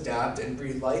politics must adapt and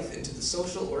breathe life into the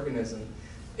social organism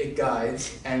it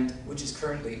guides and which is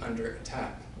currently under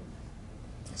attack.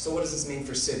 So what does this mean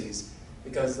for cities?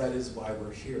 Because that is why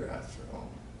we're here after all.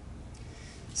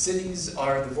 Cities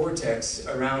are the vortex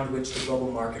around which the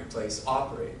global marketplace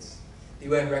operates. The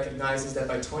UN recognizes that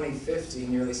by 2050,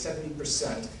 nearly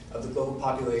 70% of the global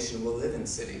population will live in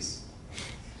cities.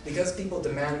 Because people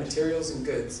demand materials and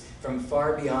goods from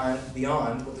far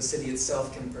beyond what the city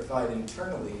itself can provide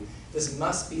internally, this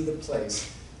must be the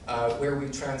place where we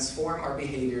transform our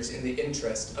behaviors in the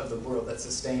interest of the world that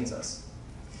sustains us.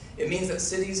 It means that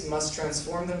cities must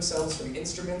transform themselves from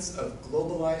instruments of a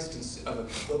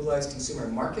globalized consumer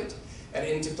market and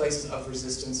into places of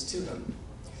resistance to them.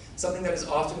 Something that is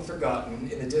often forgotten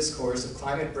in the discourse of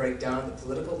climate breakdown at the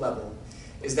political level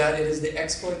is that it is the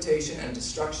exploitation and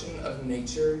destruction of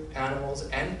nature, animals,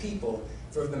 and people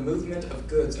for the movement of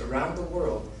goods around the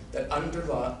world that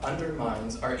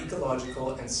undermines our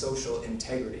ecological and social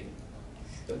integrity.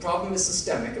 The problem is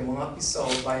systemic and will not be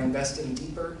solved by investing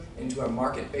deeper into a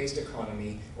market-based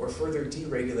economy or further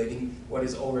deregulating what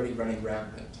is already running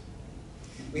rampant.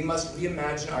 We must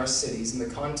reimagine our cities in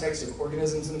the context of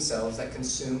organisms themselves that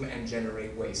consume and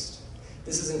generate waste.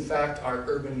 This is in fact our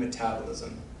urban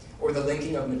metabolism, or the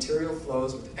linking of material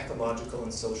flows with ecological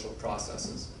and social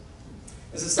processes.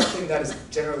 This is something that is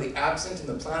generally absent in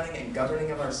the planning and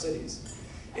governing of our cities.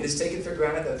 It is taken for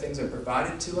granted that things are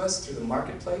provided to us through the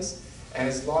marketplace, and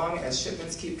as long as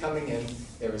shipments keep coming in,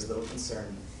 there is little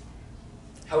concern.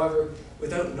 However,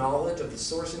 without knowledge of the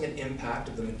sourcing and impact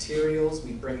of the materials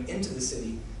we bring into the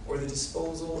city, or the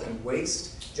disposal and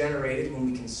waste generated when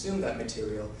we consume that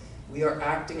material, we are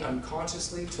acting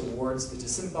unconsciously towards the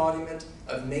disembodiment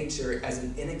of nature as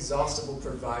an inexhaustible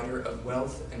provider of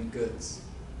wealth and goods.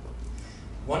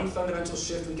 One fundamental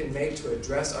shift we can make to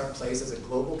address our place as a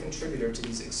global contributor to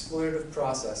these exploitative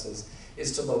processes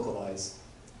is to localize.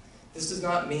 This does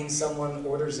not mean someone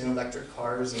orders in electric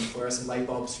cars and fluorescent light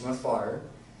bulbs from afar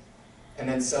and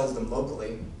then sells them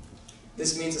locally.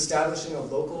 This means establishing a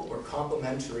local or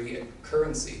complementary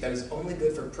currency that is only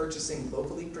good for purchasing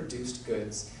locally produced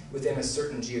goods within a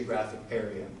certain geographic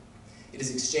area. It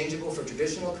is exchangeable for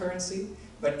traditional currency,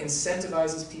 but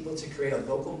incentivizes people to create a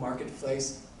local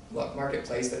marketplace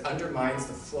that undermines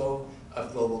the flow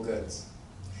of global goods.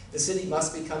 The city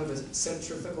must become the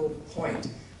centrifugal point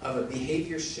of a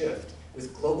behavior shift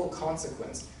with global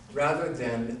consequence rather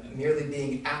than merely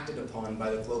being acted upon by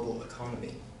the global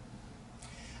economy.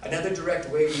 Another direct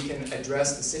way we can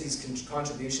address the city's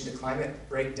contribution to climate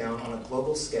breakdown on a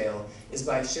global scale is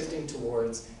by shifting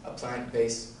towards a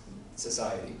plant-based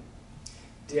society.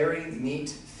 Dairy, meat,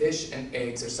 fish, and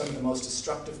eggs are some of the most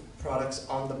destructive products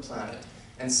on the planet,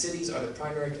 and cities are the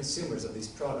primary consumers of these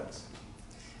products.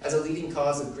 As a leading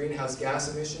cause of greenhouse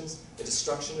gas emissions, the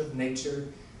destruction of nature,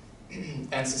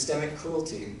 and systemic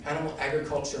cruelty, animal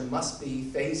agriculture must be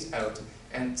phased out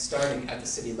and starting at the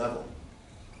city level.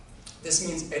 This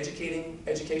means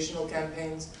educational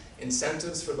campaigns,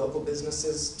 incentives for local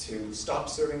businesses to stop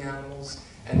serving animals,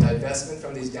 and divestment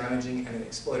from these damaging and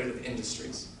exploitative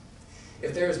industries.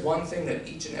 If there is one thing that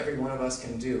each and every one of us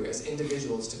can do as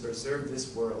individuals to preserve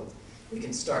this world, we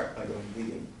can start by going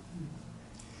vegan.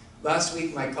 Last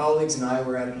week, my colleagues and I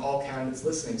were at an all-candidates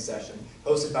listening session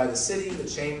hosted by the city, the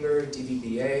chamber,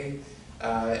 DVBA,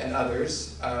 and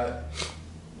others.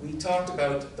 We talked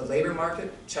about the labor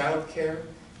market, childcare,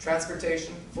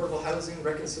 transportation, affordable housing,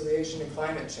 reconciliation, and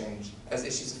climate change as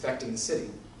issues affecting the city.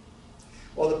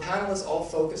 While the panelists all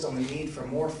focused on the need for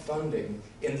more funding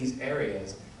in these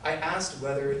areas, I asked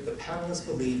whether the panelists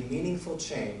believe meaningful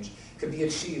change could be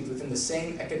achieved within the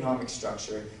same economic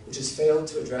structure which has failed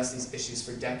to address these issues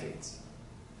for decades.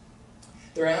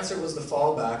 Their answer was the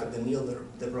fallback of the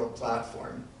neoliberal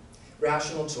platform,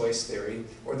 rational choice theory,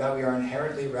 or that we are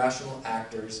inherently rational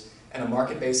actors and a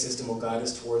market-based system will guide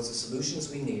us towards the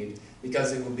solutions we need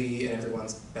because it will be in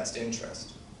everyone's best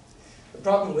interest. The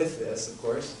problem with this, of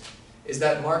course, is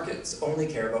that markets only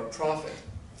care about profit.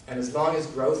 And as long as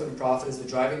growth and profit is the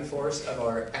driving force of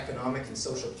our economic and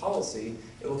social policy,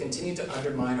 it will continue to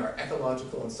undermine our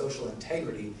ecological and social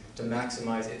integrity to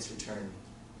maximize its return.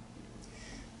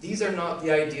 These are not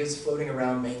the ideas floating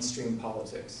around mainstream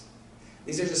politics.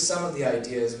 These are just some of the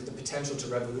ideas with the potential to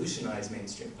revolutionize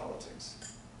mainstream politics.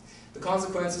 The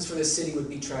consequences for this city would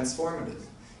be transformative,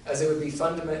 as it would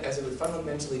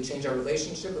fundamentally change our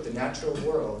relationship with the natural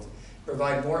world,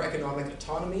 provide more economic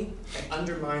autonomy, and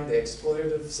undermine the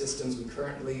exploitative systems we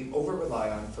currently over-rely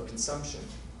on for consumption.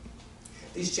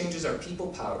 These changes are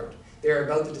people-powered. They are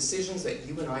about the decisions that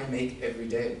you and I make every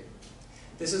day.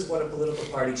 This is what a political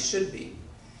party should be,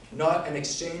 not an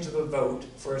exchange of a vote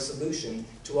for a solution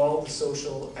to all of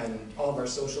our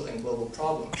social and global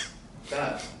problems.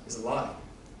 That is a lie.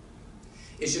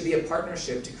 It should be a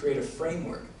partnership to create a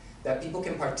framework that people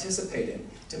can participate in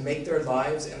to make their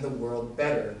lives and the world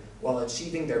better while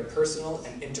achieving their personal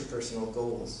and interpersonal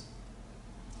goals.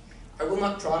 I will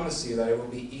not promise you that it will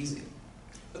be easy,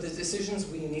 but the decisions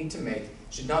we need to make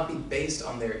should not be based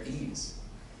on their ease.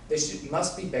 They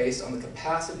must be based on the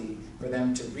capacity for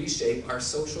them to reshape our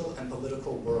social and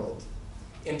political world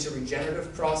into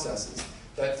regenerative processes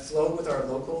that flow with our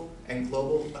local and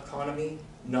global economy,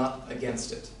 not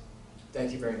against it.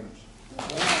 Thank you very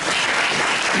much.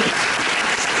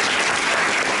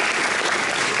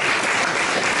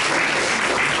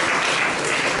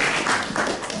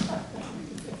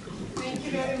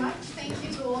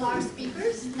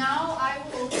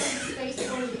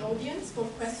 audience for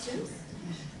questions.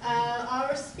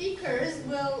 Our speakers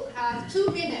will have 2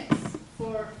 minutes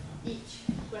for each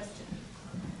question.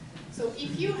 So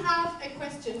if you have a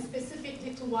question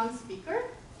specifically to one speaker,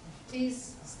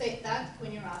 please state that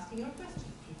when you're asking your question.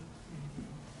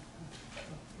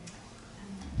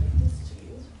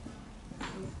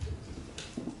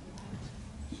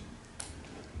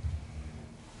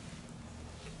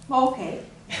 Okay.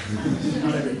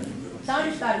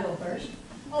 Sonya's got to go first.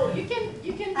 Oh, you can.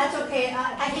 That's okay.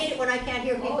 I hate it when I can't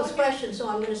hear people's questions, so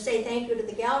I'm going to say thank you to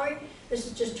the gallery. This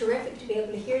is just terrific to be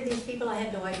able to hear these people. I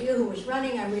had no idea who was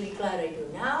running. I'm really glad I do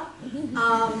now.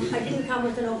 I didn't come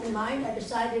with an open mind. I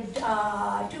decided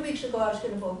 2 weeks ago I was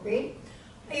going to vote Green.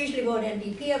 I usually vote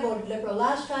NDP. I voted Liberal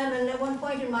last time, and at one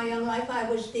point in my young life, I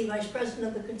was the Vice President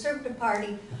of the Conservative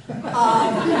Party of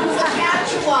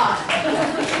Saskatchewan.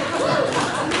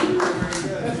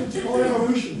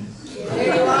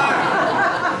 There you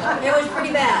are. It was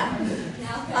pretty bad.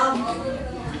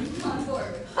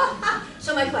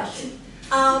 So my question,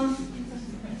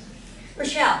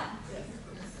 Racelle,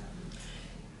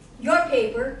 your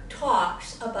paper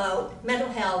talks about mental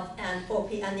health and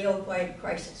the opioid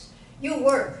crisis. You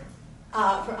work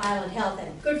for Island Health,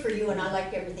 and good for you, and I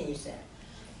liked everything you said.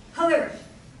 However,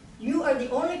 you are the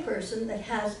only person that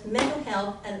has mental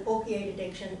health and opioid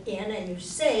addiction in, and you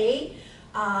say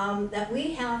that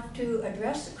we have to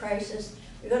address the crisis.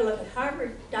 We've got to look at harm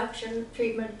reduction,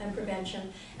 treatment, and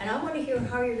prevention, and I want to hear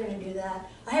how you're going to do that.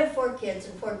 I have 4 kids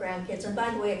and 4 grandkids, and by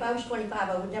the way, if I was 25,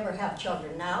 I would never have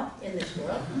children now in this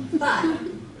world. But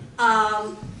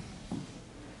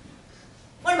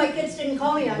one of my kids didn't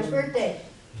call me on his birthday.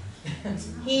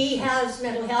 He has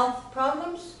mental health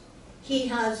problems. He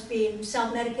has been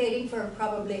self-medicating for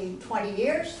probably 20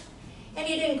 years. And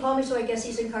he didn't call me, so I guess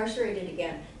he's incarcerated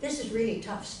again. This is really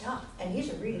tough stuff, and he's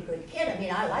a really good kid. I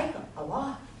mean, I like him a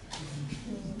lot.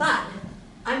 But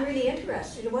I'm really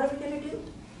interested in what are we going to do?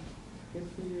 Good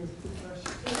for you. Good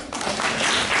question.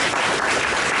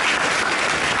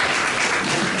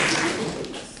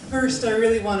 First, I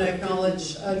really want to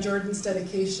acknowledge Jordan's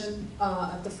dedication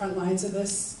at the front lines of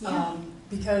this,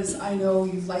 because I know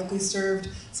you've likely served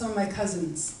some of my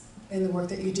cousins in the work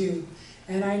that you do.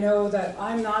 And I know that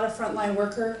I'm not a frontline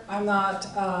worker, I'm not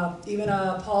even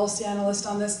a policy analyst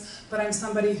on this, but I'm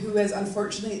somebody who has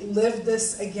unfortunately lived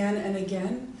this again and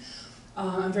again.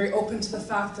 I'm very open to the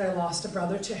fact that I lost a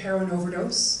brother to heroin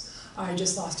overdose. I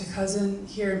just lost a cousin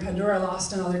here in Pandora. I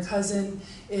lost another cousin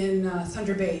in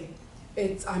Thunder Bay.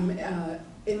 I'm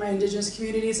in my Indigenous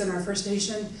communities and our First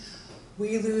Nation,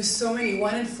 we lose so many.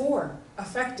 1 in 4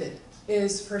 affected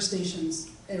is First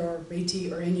Nations or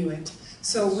Métis or Inuit.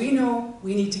 So we know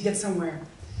we need to get somewhere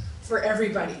for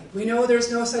everybody. We know there's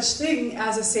no such thing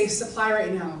as a safe supply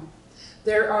right now.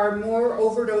 There are more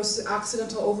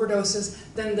accidental overdoses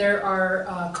than there are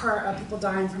people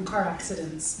dying from car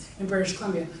accidents in British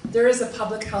Columbia. There is a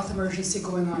public health emergency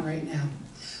going on right now.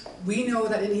 We know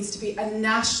that it needs to be a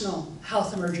national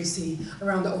health emergency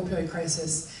around the opioid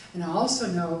crisis. And I also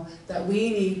know that we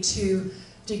need to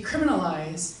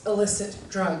decriminalize illicit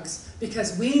drugs,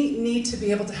 because we need to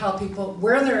be able to help people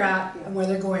where they're at and where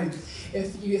they're going.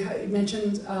 If you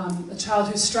mentioned a child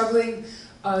who's struggling,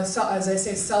 as I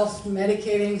say,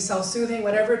 self-medicating, self-soothing,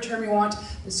 whatever term you want,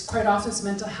 it's quite often it's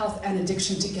mental health and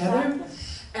addiction together.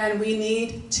 And we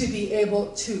need to be able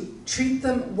to treat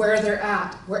them where they're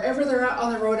at, wherever they're at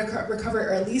on the road to recovery,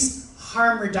 or at least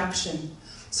harm reduction.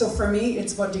 So for me,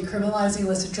 it's about decriminalizing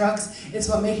illicit drugs. It's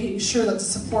about making sure that the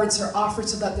supports are offered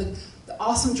so that the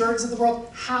awesome Jordans of the world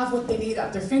have what they need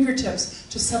at their fingertips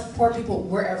to support people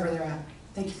wherever they're at.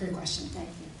 Thank you for your question. Thank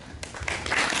you.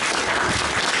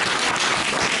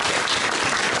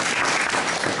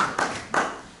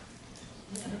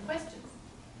 Any other questions?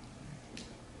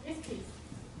 Yes, please.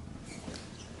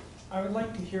 I would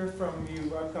like to hear from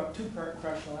you. I've got 2-part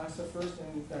question. I'll ask the first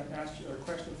and then ask you a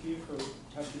question for you for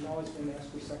have your knowledge, then ask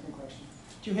your second question.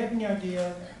 Do you have any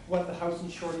idea what the housing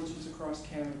shortage is across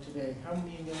Canada today? How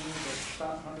many millions or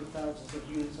hundred thousands of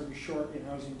units are we short in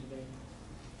housing today?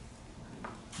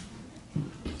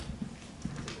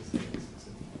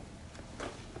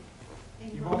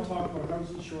 You've all talked about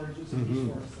housing shortages and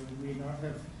resources. So do we not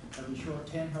have, are we short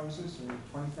 10 houses or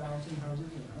 20,000 houses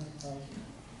or 100,000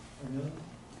 or a million?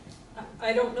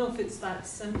 I don't know if it's that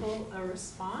simple a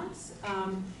response.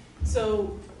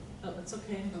 It's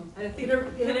okay. I think,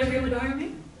 can everyone hear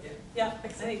me? Yeah, I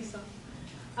think so.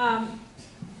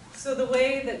 So the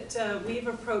way that we've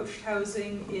approached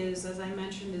housing is, as I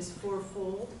mentioned, is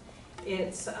fourfold.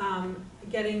 It's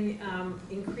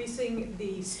increasing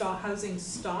the housing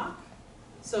stock,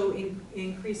 so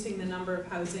increasing the number of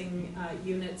housing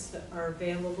units that are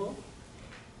available.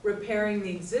 repairing the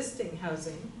existing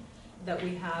housing that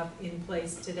we have in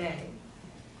place today,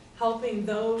 helping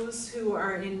those who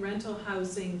are in rental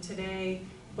housing today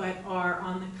but are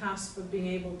on the cusp of being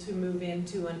able to move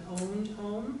into an owned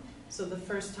home, so the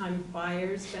first-time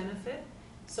buyers benefit,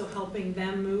 so helping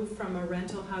them move from a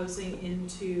rental housing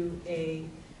into an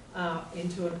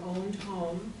owned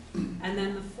home. And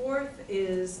then the fourth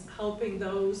is helping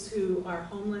those who are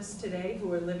homeless today,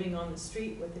 who are living on the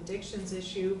street with addictions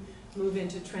issue, move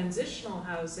into transitional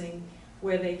housing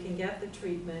where they can get the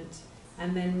treatment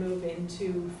and then move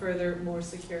into further, more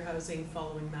secure housing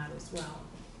following that as well.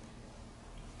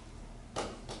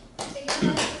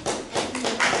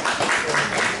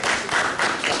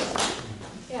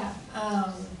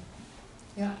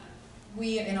 Yeah,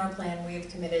 we, in our plan, we have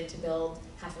committed to build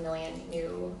 500,000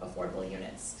 new affordable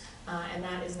units. And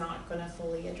that is not going to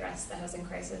fully address the housing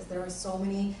crisis. There are so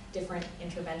many different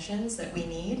interventions that we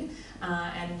need,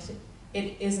 and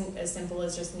it isn't as simple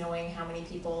as just knowing how many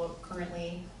people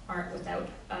currently aren't without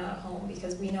a home,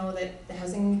 because we know that the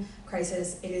housing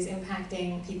crisis, it is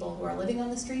impacting people who are living on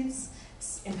the streets,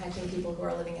 it's impacting people who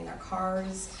are living in their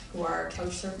cars, who are couch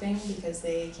surfing because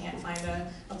they can't find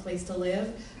a place to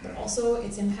live, but also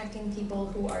it's impacting people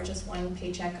who are just one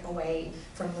paycheck away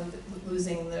from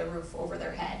losing the roof over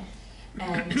their head.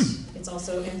 And it's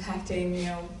also impacting, you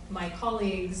know, my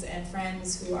colleagues and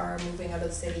friends who are moving out of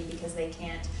the city because they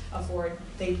can't afford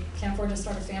to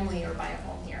start a family or buy a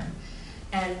home here.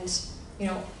 And, you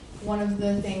know, one of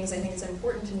the things I think is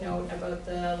important to note about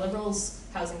the Liberals'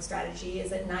 housing strategy is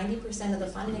that 90% of the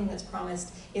funding that's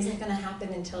promised isn't going to happen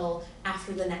until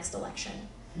after the next election.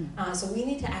 So we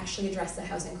need to actually address the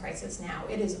housing crisis now.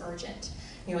 It is urgent.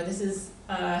 You know, this is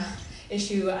an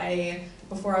issue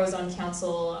before I was on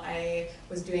council, I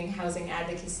was doing housing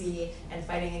advocacy and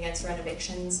fighting against rent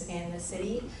evictions in the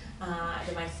city.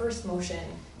 My first motion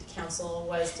to council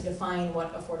was to define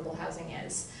what affordable housing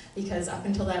is. Because up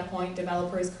until that point,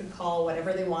 developers could call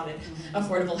whatever they wanted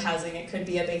affordable housing. It could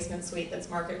be a basement suite that's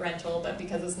market rental, but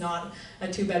because it's not a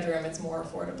 2-bedroom, it's more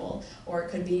affordable. Or it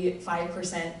could be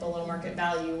 5% below market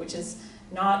value, which is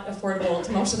not affordable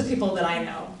to most of the people that I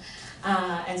know.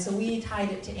 And so we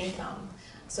tied it to income,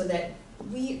 so that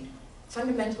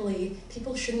fundamentally,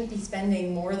 people shouldn't be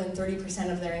spending more than 30%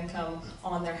 of their income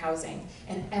on their housing,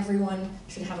 and everyone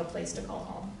should have a place to call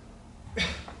home.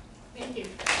 Thank you.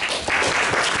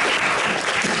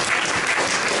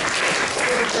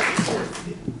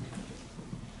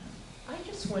 I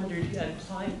just wondered,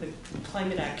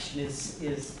 climate action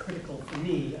is critical for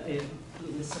me in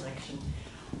this election.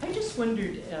 I just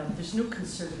wondered, there's no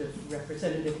Conservative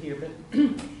representative here, but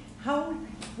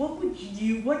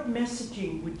what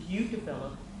messaging would you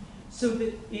develop so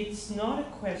that it's not a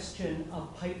question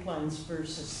of pipelines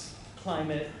versus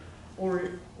climate,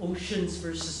 or oceans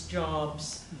versus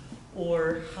jobs,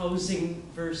 or housing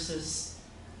versus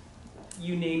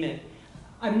you name it.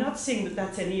 I'm not saying that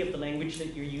that's any of the language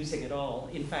that you're using at all.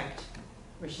 In fact,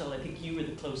 Racelle, I think you were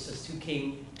the closest who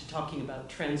came to talking about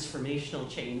transformational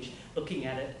change, looking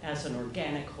at it as an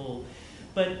organic whole.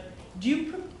 But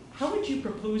how would you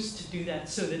propose to do that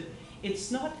so that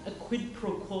it's not a quid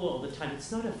pro quo all the time?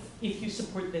 It's not if you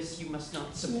support this, you must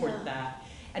not support that.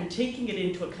 And taking it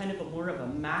into a kind of more of a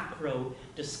macro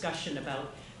discussion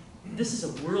about this is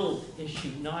a world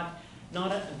issue, not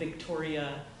a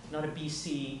Victoria, not a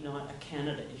BC, not a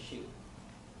Canada issue.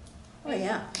 Oh,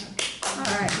 yeah. All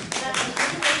right.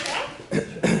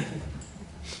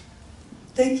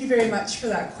 Thank you very much for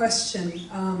that question.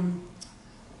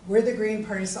 We're the Green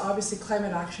Party, so obviously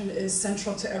climate action is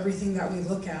central to everything that we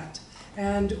look at.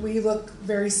 And we look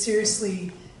very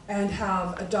seriously and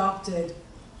have adopted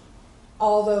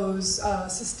all those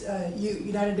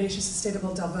United Nations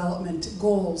Sustainable Development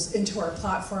Goals into our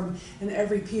platform, and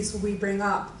every piece we bring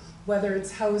up, whether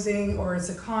it's housing or it's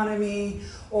economy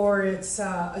or it's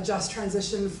a just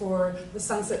transition for the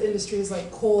sunset industries like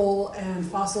coal and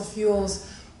fossil fuels,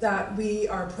 that we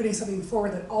are putting something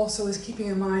forward that also is keeping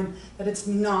in mind that it's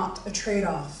not a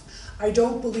trade-off. I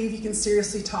don't believe you can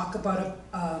seriously talk about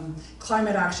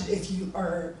climate action if you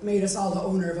are made us all the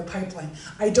owner of a pipeline.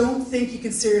 I don't think you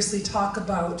can seriously talk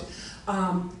about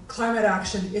climate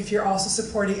action if you're also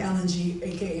supporting LNG,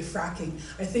 aka fracking.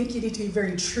 I think you need to be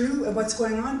very true of what's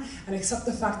going on and accept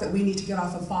the fact that we need to get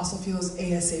off of fossil fuels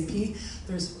ASAP.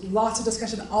 There's lots of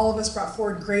discussion. All of us brought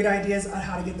forward great ideas on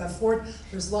how to get that forward.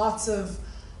 There's lots of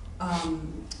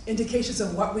indications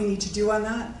of what we need to do on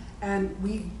that. And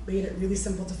we made it really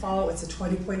simple to follow. It's a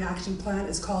 20-point action plan.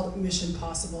 It's called Mission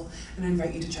Possible, and I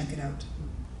invite you to check it out.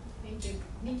 Thank you.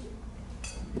 Nikki?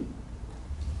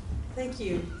 Thank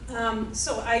you.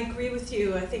 So I agree with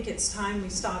you. I think it's time we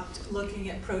stopped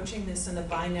approaching this in a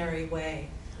binary way.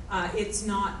 It's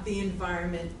not the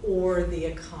environment or the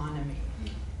economy.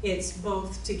 It's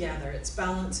both together. It's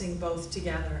balancing both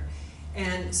together.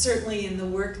 And certainly in the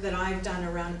work that I've done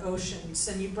around oceans,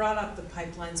 and you brought up the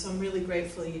pipeline, so I'm really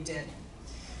grateful you did.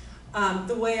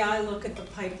 The way I look at the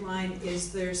pipeline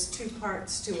is there's two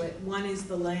parts to it. One is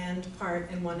the land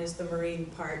part and one is the marine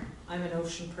part. I'm an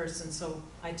ocean person, so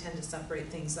I tend to separate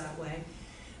things that way.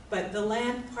 But the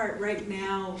land part right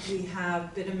now, we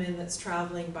have bitumen that's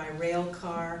traveling by rail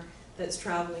car, that's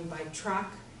traveling by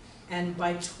truck, and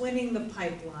by twinning the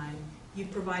pipeline, you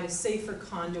provide a safer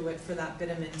conduit for that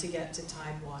bitumen to get to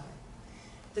tidewater.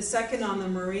 The second on the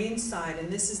marine side, and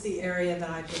this is the area that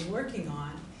I've been working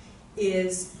on,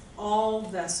 is all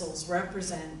vessels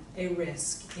represent a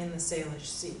risk in the Salish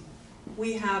Sea.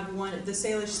 We have the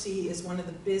Salish Sea is one of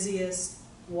the busiest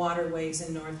waterways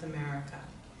in North America.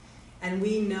 And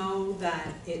we know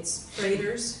that it's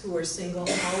freighters who are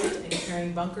single-hulled and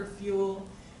carrying bunker fuel.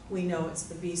 We know it's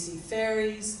the BC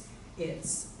ferries,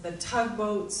 it's the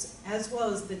tugboats, as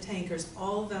well as the tankers.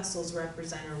 All vessels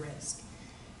represent a risk.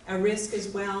 A risk as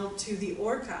well to the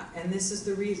orca, and this is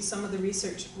some of the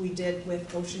research we did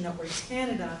with Ocean Networks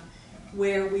Canada,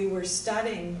 where we were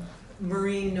studying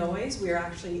marine noise. We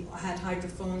actually had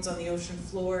hydrophones on the ocean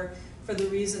floor for the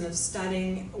reason of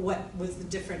studying what was the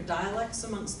different dialects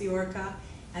amongst the orca,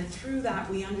 and through that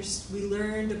we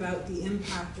learned about the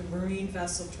impact of marine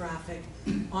vessel traffic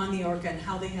on the orca and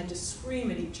how they had to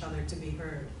scream at each other to be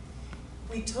heard.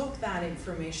 We took that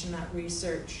information, that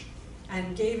research,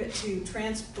 and gave it to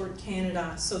Transport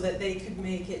Canada so that they could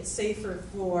make it safer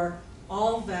for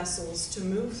all vessels to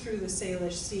move through the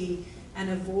Salish Sea and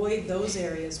avoid those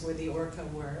areas where the orca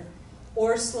were,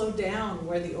 or slow down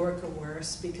where the orca were,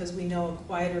 because we know a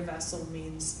quieter vessel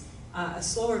means a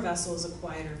slower vessel is a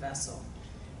quieter vessel.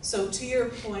 So to your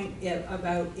point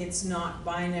about it's not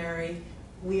binary,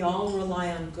 we all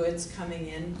rely on goods coming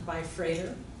in by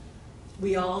freighter.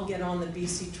 We all get on the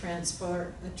BC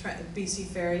BC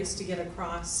ferries to get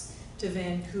across to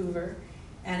Vancouver,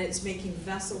 and it's making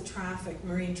vessel traffic,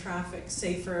 marine traffic,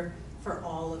 safer for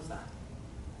all of that.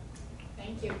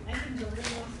 Thank you. I think Jordan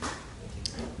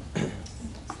wants.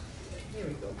 Here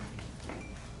we go.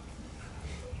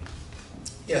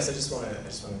 Yes, I just want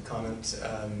to comment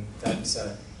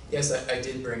that yes, I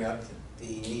did bring up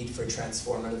the need for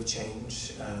transformative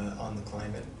change on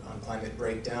climate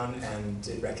breakdown, and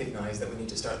did recognize that we need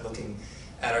to start looking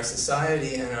at our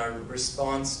society and our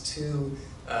response to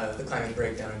the climate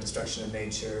breakdown and destruction of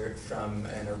nature from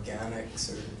an organic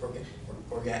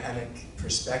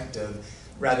perspective,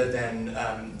 rather than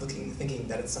thinking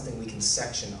that it's something we can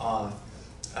section off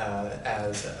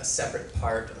as a separate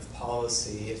part of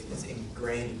policy. It's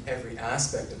ingrained in every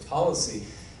aspect of policy,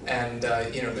 and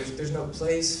you know, there's no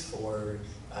place for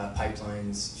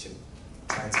pipelines,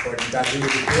 transport, and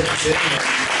diluted goods in there.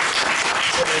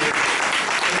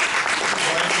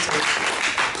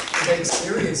 So take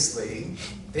seriously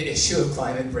the issue of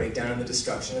climate breakdown and the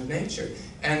destruction of nature.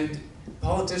 And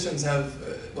politicians have,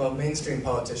 well, mainstream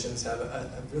politicians have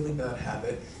a really bad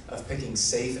habit of picking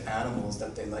safe animals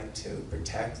that they like to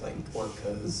protect, like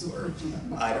orcas or,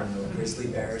 I don't know, grizzly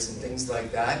bears and things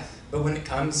like that. But when it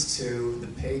comes to the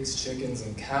pigs, chickens,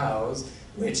 and cows,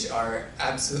 which are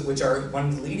one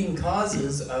of the leading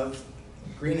causes of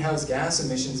greenhouse gas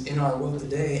emissions in our world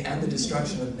today and the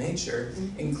destruction of nature,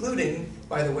 including,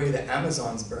 by the way, the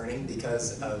Amazon's burning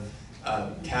because of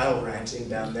cattle ranching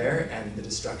down there and the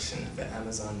destruction of the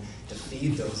Amazon to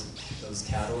feed those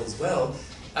cattle as well.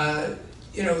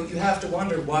 You know, you have to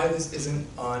wonder why this isn't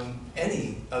on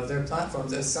any of their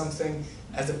platforms as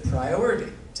a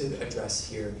priority to address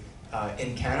here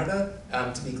in Canada,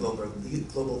 to be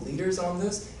global leaders on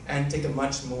this and take a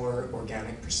much more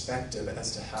organic perspective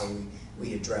as to how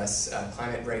we address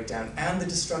climate breakdown and the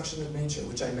destruction of nature,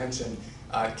 which I mentioned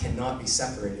cannot be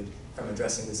separated from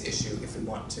addressing this issue if we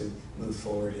want to move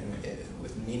forward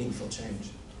with meaningful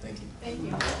change. Thank you. Thank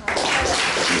you.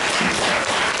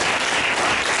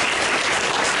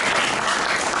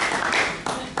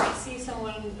 I see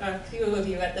someone, a few of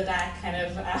you at the back kind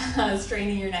of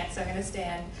straining your neck, so I'm going to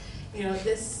stand. You know,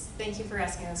 thank you for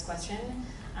asking this question.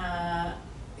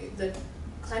 The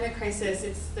climate crisis,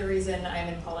 it's the reason I'm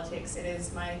in politics. It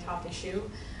is my top issue.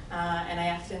 And I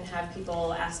often have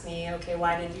people ask me, okay,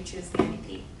 why did you choose the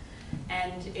NDP?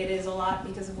 And it is a lot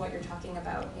because of what you're talking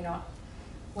about. You know,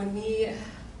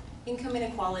 income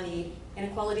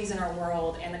inequalities in our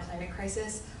world and the climate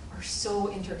crisis are so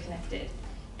interconnected.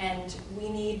 And we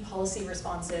need policy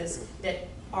responses that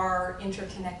are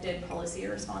interconnected policy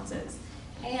responses.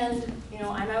 And, you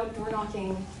know, I'm out door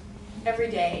knocking every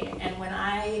day, and when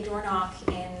I door knock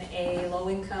in a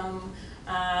low-income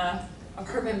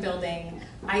apartment building,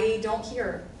 I don't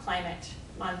hear climate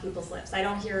on people's lips. I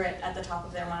don't hear it at the top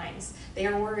of their minds. They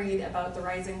are worried about the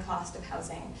rising cost of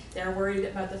housing. They're worried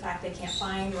about the fact they can't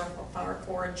find or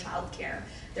afford childcare.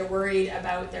 They're worried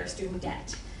about their student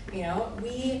debt. You know,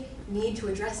 we need to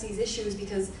address these issues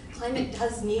because climate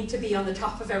does need to be on the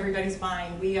top of everybody's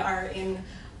mind. We are in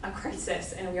a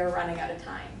crisis and we are running out of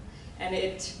time. And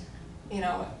it, you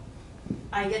know,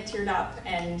 I get teared up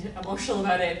and emotional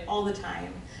about it all the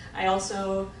time. I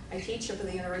teach up at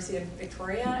the University of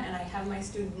Victoria, and I have my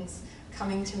students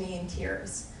coming to me in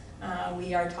tears.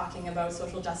 We are talking about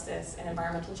social justice and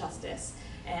environmental justice.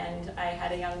 And I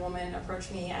had a young woman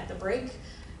approach me at the break.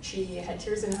 She had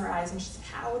tears in her eyes, and she said,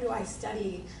 how do I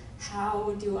study?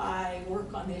 How do I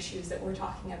work on the issues that we're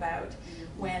talking about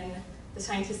when the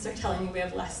scientists are telling me we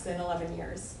have less than 11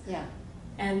 years? Yeah.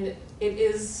 And it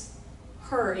is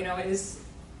her, you know, it is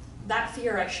that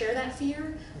fear, I share that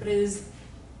fear, but it is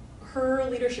her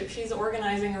leadership. She's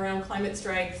organizing around climate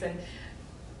strikes, and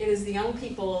it is the young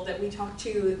people that we talk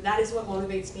to. That is what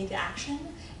motivates me to action,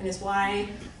 and is why,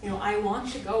 you know, I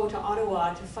want to go to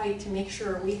Ottawa to fight to make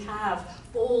sure we have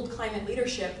bold climate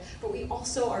leadership, but we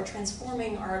also are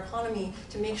transforming our economy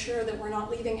to make sure that we're not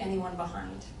leaving anyone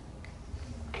behind.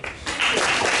 So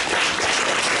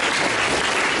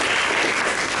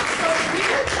we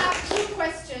will have 2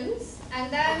 questions,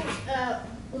 and then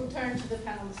we'll turn to the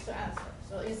panelists to answer.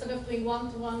 So instead of doing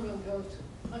one-to-one, we'll go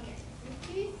to, okay,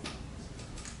 Nikki?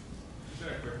 Just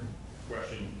a quick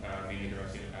question, mainly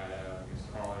directed at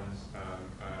Ms. Collins.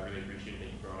 I really appreciate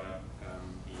that you brought up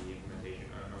the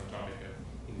implementation on the topic of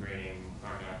ingraining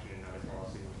climate action in housing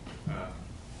policy.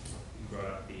 You brought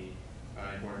up the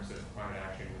importance of climate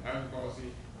action with housing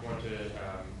policy. I want to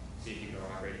see if you can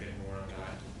elaborate a bit more on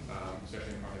that,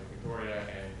 especially in the context of Victoria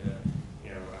and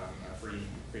you know, free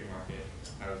market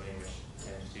housing, which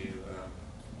tends to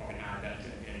often add that to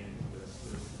any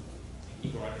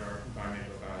equal or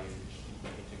environmental values,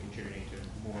 which to contributing to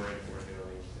more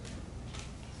affordability.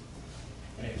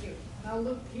 Thank you. I'll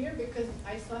look here because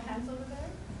I saw hands over there.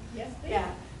 Yes, please?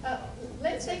 Yeah.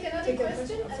 Let's take another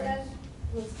question and then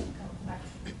we'll come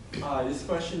back. This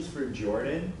question's for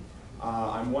Jordan.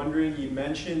 I'm wondering, you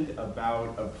mentioned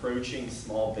about approaching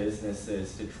small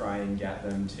businesses to try and get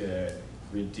them to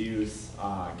reduce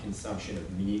consumption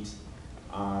of meat.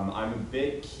 I'm a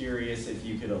bit curious if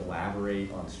you could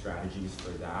elaborate on strategies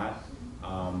for that,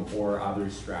 or other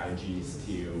strategies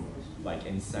to like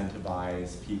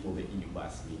incentivize people to eat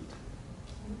less meat.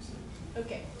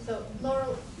 Okay, so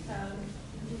Laurel,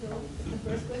 you go with the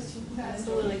first question.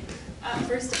 Absolutely.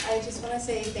 First, I just want to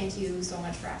say thank you so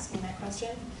much for asking that question.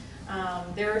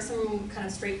 There are some kind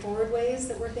of straightforward ways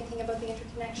that we're thinking about the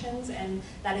interconnections, and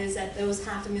that is that those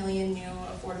 500,000 new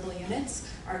affordable units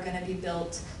are going to be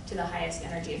built to the highest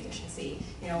energy efficiency.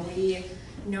 You know, we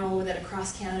know that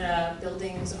across Canada,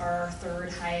 buildings are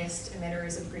 3rd highest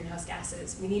emitters of greenhouse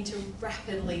gases. We need to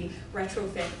rapidly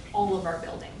retrofit all of our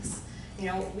buildings. You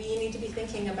know, we need to be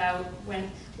thinking about when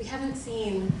we haven't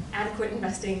seen adequate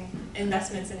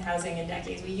investments in housing in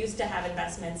decades. We used to have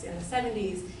investments in the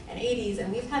 70s and 80s,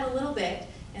 and we've had a little bit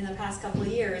in the past couple of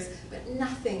years, but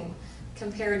nothing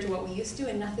compared to what we used to,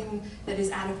 and nothing that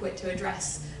is adequate to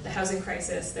address the housing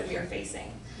crisis that we are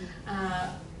facing.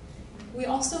 We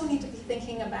also need to be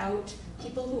thinking about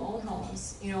people who own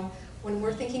homes. You know, when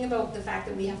we're thinking about the fact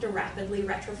that we have to rapidly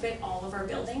retrofit all of our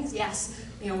buildings, yes,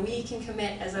 you know, we can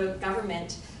commit as a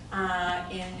government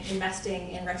in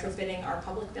investing in retrofitting our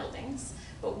public buildings,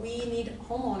 but we need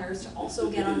homeowners to also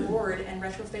get on board and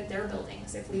retrofit their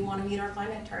buildings if we want to meet our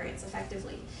climate targets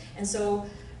effectively. And so,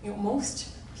 you know,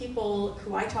 most people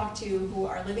who I talk to who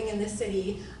are living in this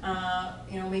city,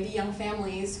 you know, maybe young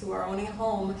families who are owning a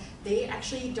home, they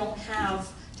actually don't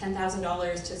have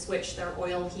 $10,000 to switch their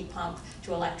oil heat pump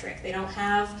to electric. They don't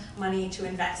have money to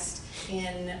invest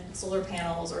in solar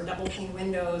panels or double pane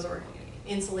windows or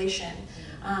insulation.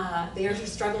 They are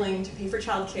just struggling to pay for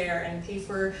childcare and pay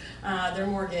for their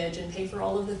mortgage and pay for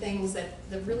all of the things that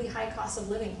the really high costs of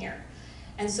living here.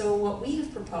 And so what we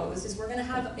have proposed is we're going to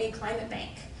have a climate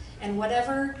bank, and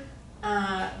whatever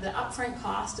the upfront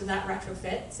cost of that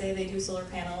retrofit, say they do solar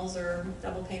panels or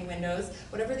double pane windows,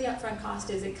 whatever the upfront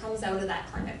cost is, it comes out of that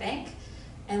climate bank,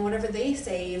 and whatever they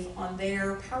save on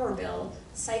their power bill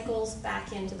cycles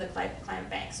back into the climate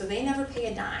bank. So they never pay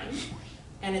a dime,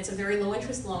 and it's a very low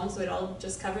interest loan, so it all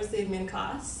just covers the admin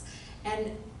costs.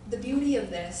 And the beauty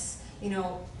of this, you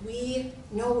know we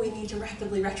need to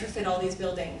rapidly retrofit all these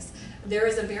buildings. There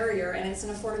is a barrier, and it's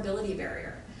an affordability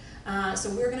barrier. So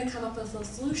we're going to come up with a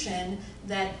solution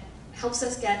that helps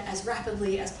us get as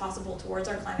rapidly as possible towards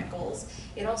our climate goals.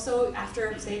 It also,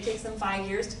 after, say it takes them 5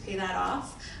 years to pay that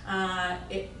off,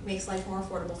 it makes life more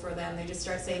affordable for them. They just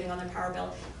start saving on their power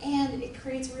bill. And it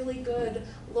creates really good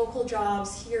local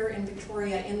jobs here in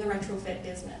Victoria in the retrofit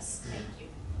business. Thank you.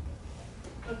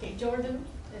 Okay, Jordan,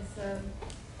 it's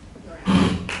your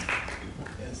hand.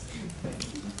 Yes.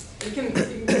 You can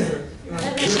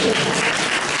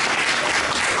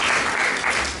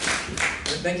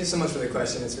Thank you so much for the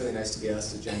question. It's really nice to be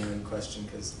asked a genuine question,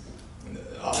 because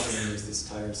often there's this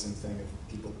tiresome thing of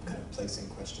people kind of placing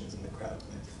questions in the crowd,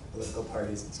 like political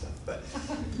parties and stuff. But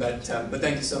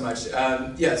thank you so much.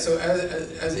 Yeah. So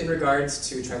as in regards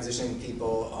to transitioning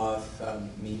people off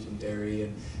meat and dairy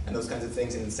and those kinds of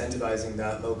things, and incentivizing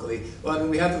that locally, well, I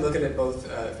mean, we have to look at it both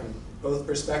from both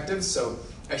perspectives. So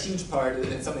a huge part,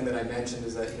 and something that I mentioned,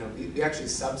 is that we actually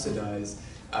subsidize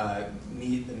the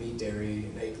meat, dairy,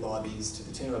 and egg lobbies to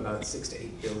the tune of about $6 to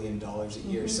 $8 billion a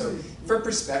year. So for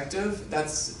perspective,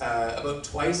 that's about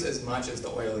twice as much as the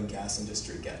oil and gas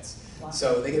industry gets. Wow.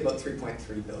 So they get about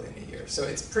 $3.3 billion a year. So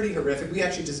it's pretty horrific. We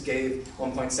actually just gave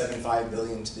 $1.75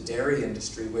 billion to the dairy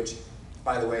industry, which,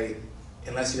 by the way,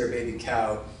 unless you're a baby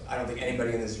cow, I don't think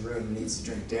anybody in this room needs to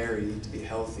drink dairy to be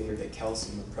healthy or get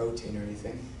calcium or protein or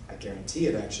anything. I guarantee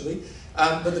it, actually.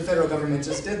 But the federal government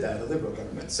just did that, the Liberal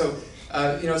government. So,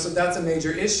 so that's a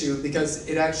major issue, because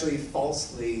it actually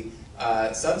falsely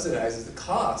subsidizes the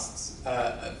costs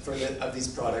of these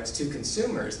products to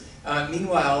consumers.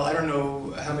 Meanwhile, I don't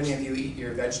know how many of you eat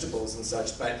your vegetables and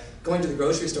such, but going to the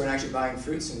grocery store and actually buying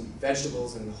fruits and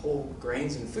vegetables and whole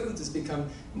grains and foods has become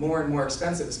more and more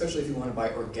expensive, especially if you want to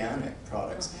buy organic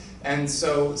products. And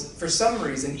so, for some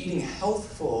reason, eating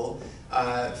healthful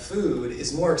food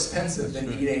is more expensive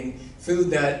than eating food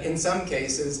that, in some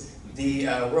cases, the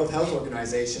World Health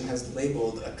Organization has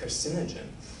labeled a carcinogen.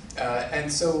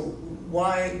 And so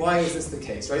why is this the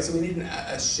case, right? So we need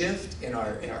a shift in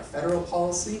our federal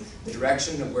policy, the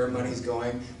direction of where money's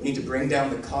going. We need to bring down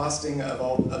the costing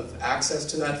of access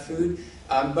to that food.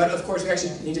 But of course, we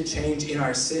actually need to change in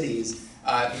our cities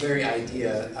the very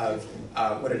idea of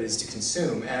what it is to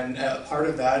consume. And part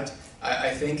of that,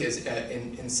 I think, is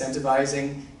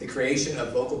incentivizing the creation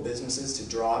of local businesses to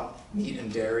drop meat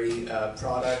and dairy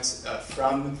products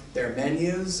from their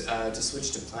menus to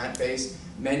switch to plant-based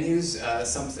menus.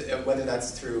 Whether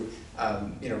that's through,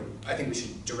 I think we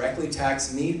should directly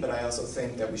tax meat, but I also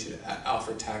think that we should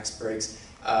offer tax breaks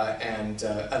and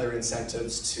other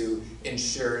incentives to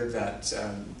ensure that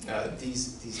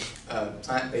these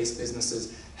plant-based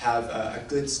businesses have a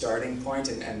good starting point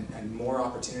and more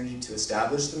opportunity to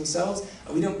establish themselves.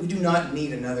 We do not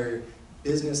need another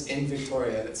business in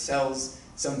Victoria that sells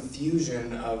some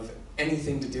fusion of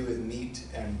anything to do with meat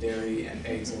and dairy and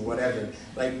eggs and whatever.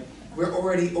 Like, we're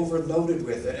already overloaded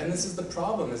with it, and this is the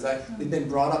problem, is that we've been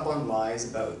brought up on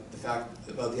lies about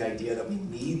the idea that we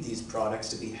need these products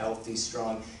to be healthy,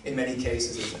 strong. In many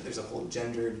cases, there's a whole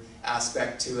gendered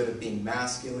aspect to it of being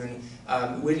masculine,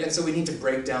 and so we need to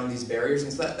break down these barriers,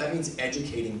 and so that means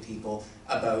educating people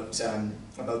about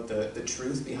the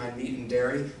truth behind meat and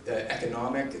dairy, the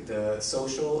economic, the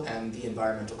social, and the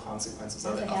environmental consequences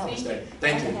of it.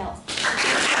 Thank you.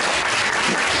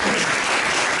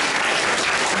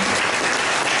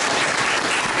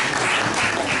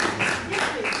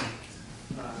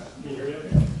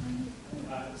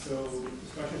 So,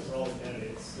 this question is for all the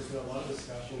candidates. There's been a lot of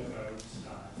discussion about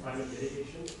climate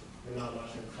mitigation and not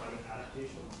much on climate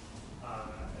adaptation.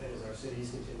 As our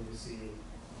cities continue to see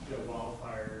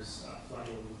wildfires,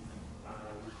 flooding,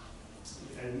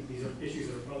 and these are issues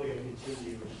that are probably going to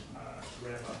continue to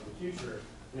ramp up in the future.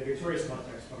 In Victoria's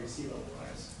context, probably sea level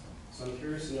rise. So I'm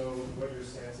curious to know what your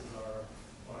stances are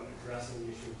on addressing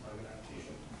the issue of climate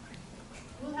adaptation.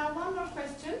 We'll have one more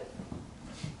question.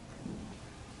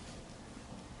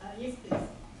 Yes, please.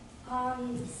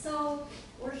 So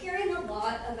we're hearing a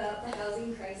lot about the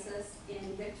housing crisis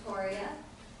in Victoria,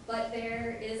 but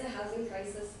there is a housing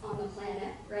crisis on the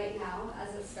planet right now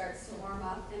as it starts to warm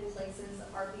up and places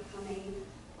are becoming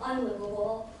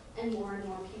unlivable and more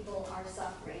people are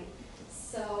suffering.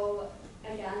 So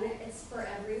again, it's for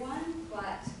everyone,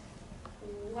 but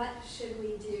what should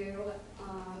we do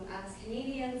as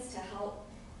Canadians to help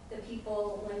the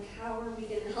people? Like, how are we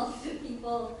going to help the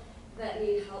people that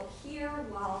need help here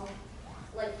while,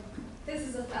 like, this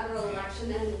is a federal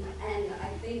election, and I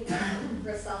think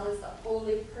Racelle is the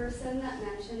only person that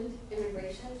mentioned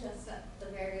immigration just at the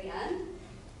very end.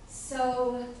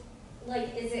 So,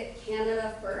 like, is it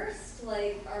Canada first?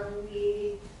 Like, are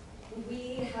we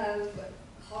have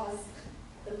caused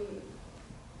the...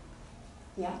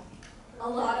 Yeah. a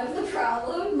lot of the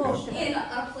problem in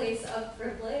a place of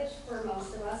privilege for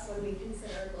most of us when we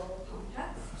consider global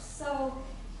context. So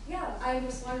yeah, I'm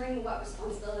just wondering what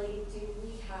responsibility do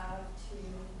we have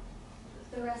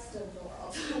to the rest of the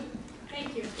world?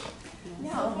 Thank you.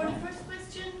 Yeah. So for the first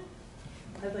question,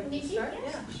 I'd like Nikki? to start.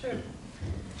 Yes. Yeah, sure.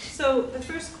 So the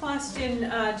first question,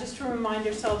 just to remind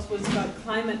ourselves, was about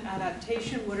climate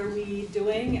adaptation. What are we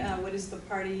doing? What is the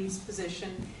party's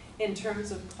position in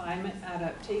terms of climate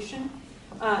adaptation?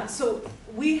 So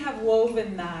we have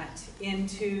woven that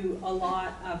into a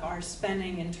lot of our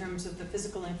spending in terms of the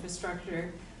physical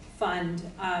infrastructure fund,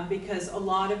 because a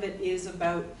lot of it is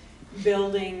about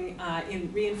building,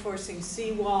 reinforcing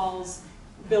seawalls,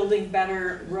 building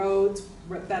better roads,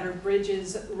 better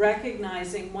bridges,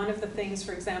 recognizing one of the things,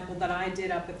 for example, that I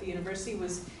did up at the university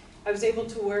was I was able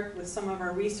to work with some of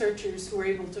our researchers who were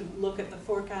able to look at the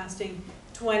forecasting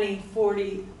 20,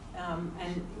 40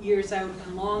 and years out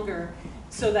and longer,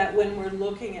 so that when we're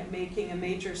looking at making a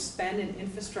major spend in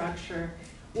infrastructure,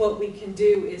 what we can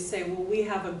do is say, well, we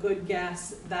have a good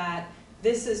guess that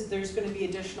there's going to be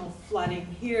additional flooding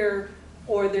here,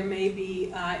 or there may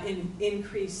be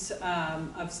increase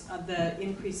of the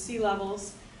increased sea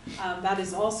levels. That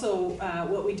is also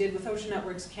what we did with Ocean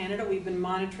Networks Canada. We've been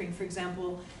monitoring, for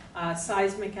example,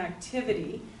 seismic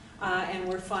activity, and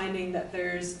we're finding that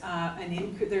there's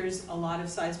a lot of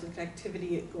seismic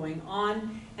activity going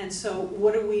on. And so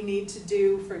what do we need to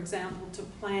do, for example, to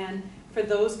plan for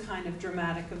those kind of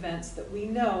dramatic events that we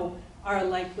know are a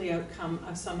likely outcome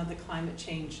of some of the climate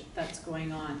change that's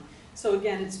going on? So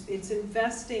again, it's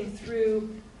investing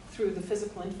through the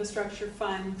physical infrastructure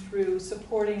fund, through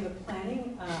supporting the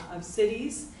planning of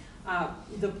cities,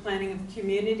 the planning of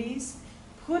communities,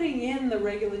 putting in the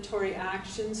regulatory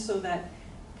actions so that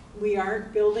we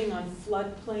aren't building on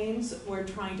floodplains. We're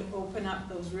trying to open up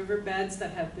those riverbeds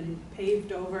that have been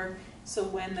paved over, so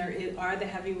when there are the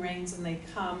heavy rains and they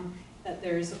come, that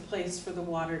there is a place for the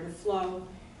water to flow.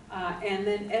 And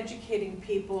then educating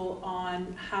people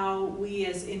on how we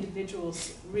as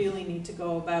individuals really need to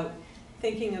go about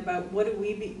thinking about what do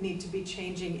we need to be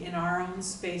changing in our own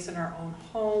space, in our own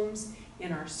homes,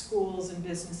 in our schools and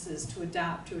businesses to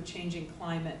adapt to a changing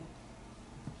climate.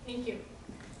 Thank you.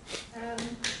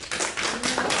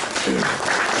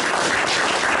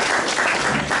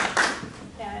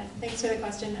 Yeah, thanks for the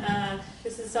question.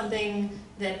 This is something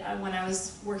that when I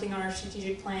was working on our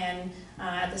strategic plan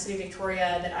at the City of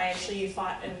Victoria, that I actually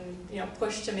fought and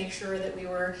pushed to make sure that we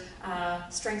were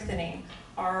strengthening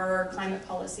our climate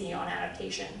policy on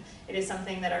adaptation. It is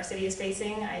something that our city is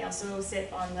facing. I also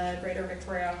sit on the Greater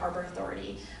Victoria Harbour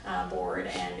Authority board,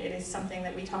 and it is something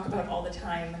that we talk about all the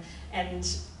time. And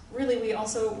really,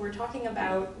 we're talking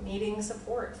about needing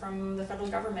support from the federal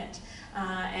government.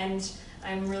 And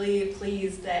I'm really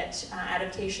pleased that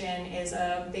adaptation is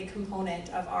a big component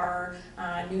of our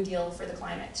New Deal for the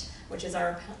Climate, which is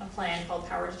our plan called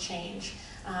Power to Change.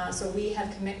 So we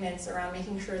have commitments around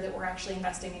making sure that we're actually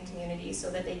investing in communities so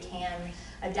that they can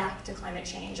adapt to climate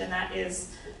change. And that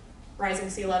is rising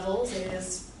sea levels, it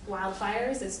is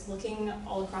wildfires, it's looking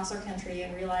all across our country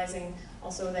and realizing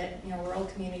also that rural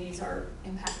communities are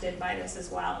impacted by this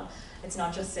as well. It's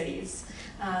not just cities.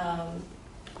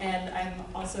 And I'm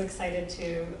also excited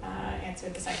to answer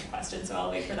the second question, so I'll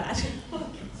wait for that.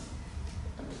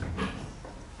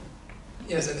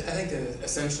 Yes, I think an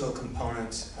essential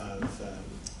component of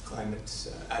climate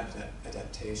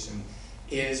adaptation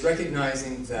is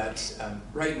recognizing that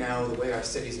right now the way our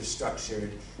cities are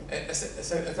structured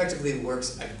effectively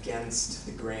works against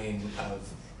the grain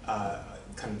of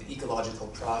kind of the ecological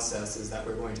processes that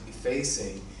we're going to be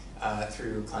facing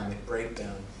through climate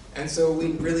breakdown. And so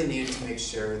we really needed to make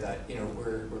sure that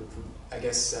we're I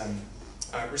guess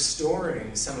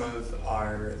restoring some of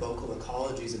our local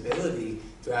ecology's ability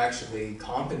to actually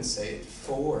compensate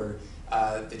for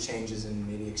the changes in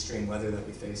maybe extreme weather that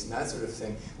we face and that sort of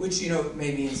thing, which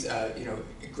may means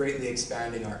greatly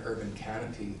expanding our urban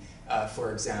canopy,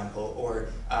 for example, or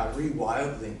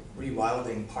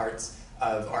rewilding parts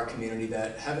of our community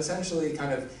that have essentially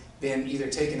kind of been either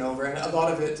taken over, and a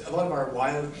lot of our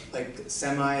wild, like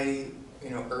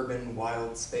urban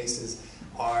wild spaces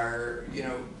are,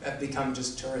 have become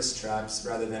just tourist traps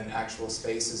rather than actual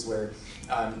spaces where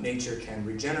nature can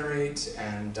regenerate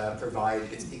and provide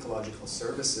its ecological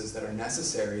services that are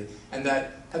necessary and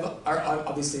that are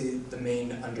obviously the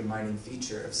main undermining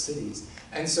feature of cities.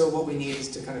 And so what we need is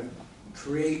to kind of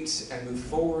create and move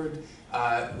forward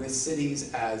with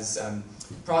cities as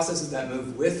processes that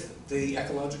move with the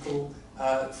ecological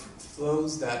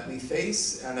flows that we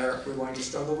face and we're going to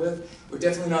struggle with. We're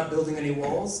definitely not building any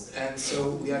walls, and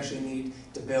so we actually need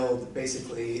to build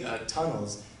basically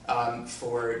tunnels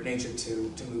for nature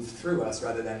to move through us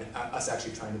rather than us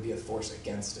actually trying to be a force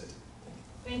against it.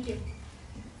 Thank you.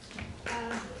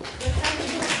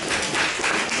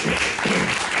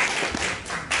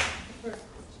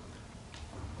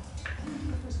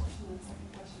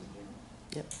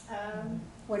 Yep.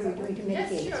 What are we doing to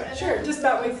mitigate? Yes, Sure, just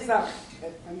that way, because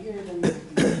I'm here, then the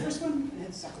first one, and then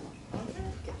the second one.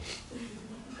 Okay.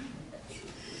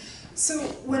 So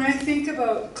when I think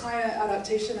about climate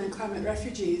adaptation and climate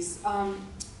refugees, I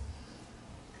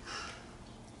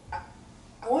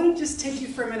want to just take you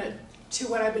for a minute to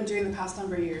what I've been doing the past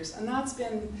number of years, and that's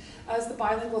been as the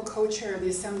bilingual co-chair of the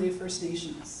Assembly of First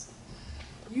Nations.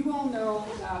 You all know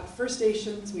that First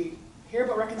Nations, we hear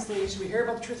about reconciliation, we hear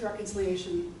about the Truth and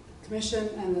Reconciliation Commission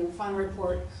and the final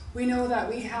report. We know that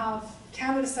we have,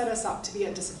 Canada set us up to be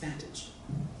at disadvantage.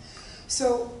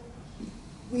 So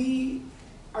we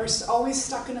are always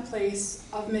stuck in a place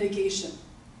of mitigation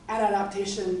and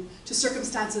adaptation to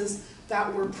circumstances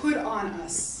that were put on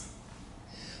us.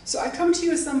 So I come to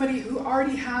you as somebody who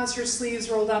already has her sleeves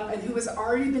rolled up and who has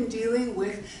already been dealing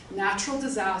with natural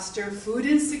disaster, food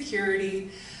insecurity,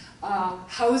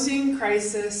 housing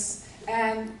crisis,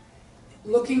 and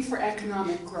looking for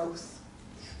economic growth.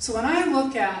 So when I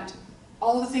look at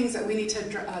all the things that we need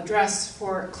to address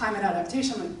for climate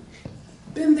adaptation,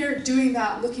 I've been there doing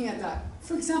that, looking at that.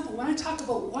 For example, when I talk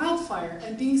about wildfire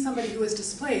and being somebody who is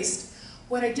displaced,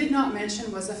 what I did not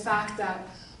mention was the fact that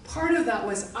part of that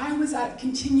was I was at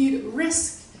continued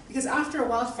risk, because after a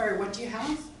wildfire, what do you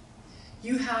have?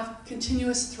 You have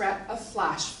continuous threat of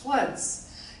flash floods.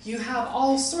 You have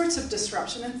all sorts of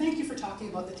disruption, and thank you for talking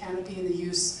about the canopy and the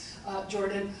use,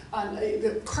 Jordan.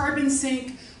 The carbon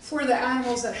sink for the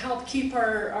animals that help keep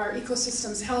our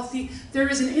ecosystems healthy. There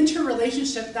is an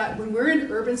interrelationship that when we're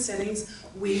in urban settings,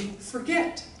 we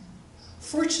forget.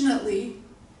 Fortunately,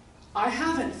 I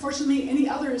haven't. Fortunately, any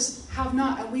others have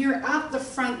not. And we are at the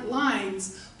front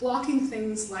lines blocking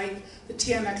things like the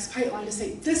TMX pipeline to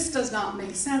say, this does not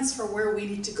make sense for where we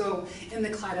need to go in the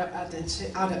climate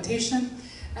adaptation.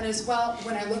 And as well,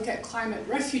 when I look at climate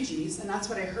refugees, and that's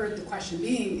what I heard the question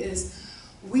being, is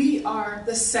we are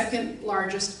the second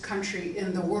largest country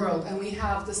in the world, and we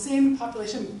have the same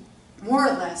population, more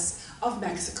or less, of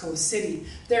Mexico City.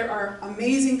 There are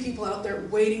amazing people out there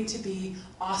waiting to be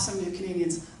awesome new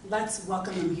Canadians. Let's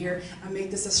welcome them here and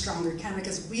make this a stronger Canada,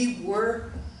 because we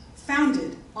were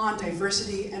founded on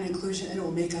diversity and inclusion, and it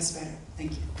will make us better.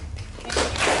 Thank you.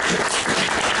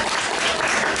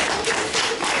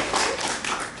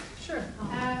 Sure.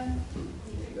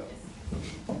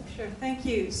 Sure, thank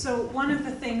you. So one of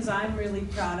the things I'm really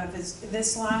proud of is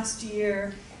this last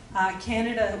year,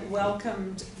 Canada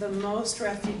welcomed the most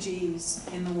refugees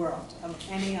in the world of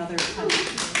any other country.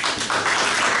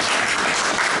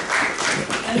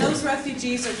 And those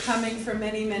refugees are coming for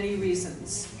many, many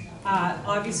reasons.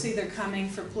 Obviously, they're coming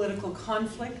for political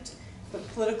conflict, but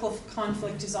political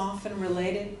conflict is often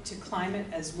related to climate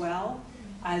as well,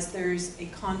 as there's a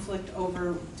conflict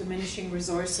over diminishing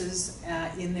resources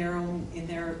in their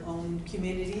own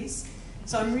communities.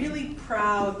 So I'm really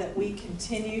proud that we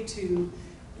continue to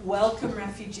welcome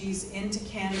refugees into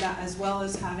Canada, as well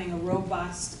as having a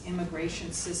robust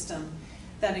immigration system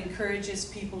that encourages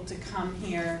people to come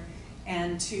here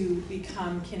and to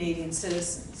become Canadian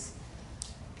citizens.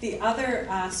 The other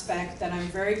aspect that I'm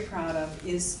very proud of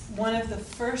is one of the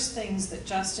first things that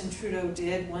Justin Trudeau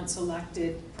did once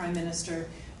elected Prime Minister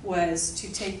was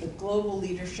to take the global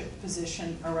leadership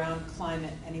position around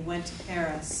climate, and he went to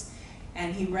Paris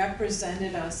and he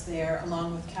represented us there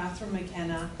along with Catherine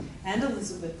McKenna and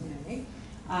Elizabeth May,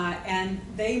 and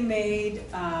they made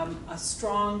a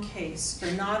strong case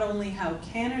for not only how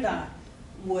Canada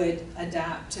would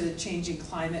adapt to the changing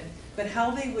climate, but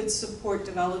how they would support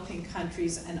developing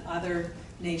countries and other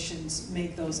nations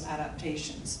make those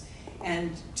adaptations,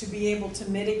 and to be able to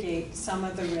mitigate some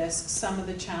of the risks, some of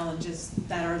the challenges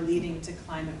that are leading to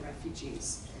climate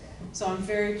refugees. So I'm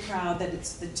very proud that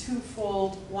it's the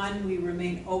twofold. One, we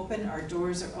remain open, our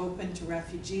doors are open to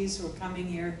refugees who are coming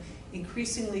here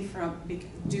increasingly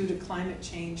due to climate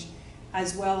change,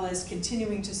 as well as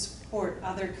continuing to support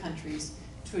other countries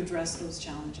to address those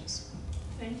challenges.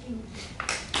 Thank you.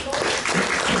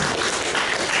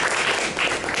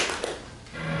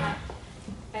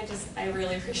 I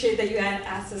really appreciate that you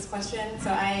asked this question.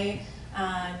 So I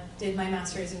did my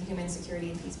master's in human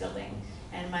security and peace building,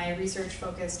 and my research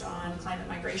focused on climate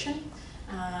migration.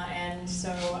 And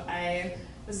so I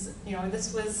was,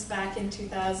 this was back in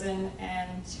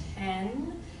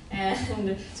 2010,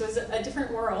 and so it was a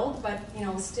different world, but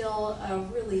still a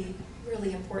really,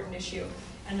 really important issue.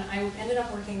 And I ended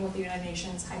up working with the United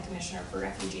Nations High Commissioner for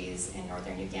Refugees in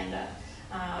Northern Uganda.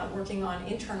 working on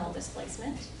internal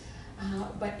displacement.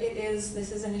 But this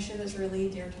is an issue that's really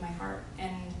dear to my heart,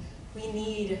 and we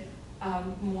need a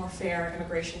more fair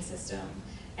immigration system.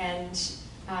 And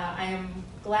I am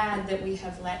glad that we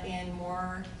have let in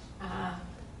more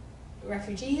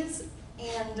refugees,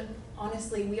 and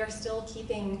honestly, we are still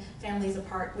keeping families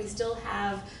apart. We still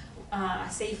have a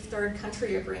safe third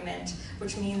country agreement,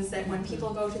 which means that when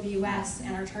people go to the US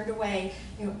and are turned away,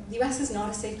 the US is not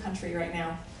a safe country right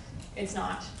now. It's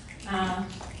not. And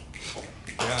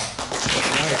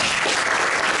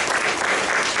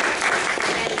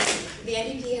the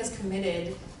NDP has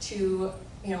committed to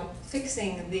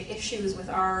fixing the issues with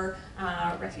our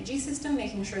refugee system,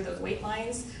 making sure those wait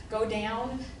lines go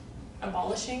down,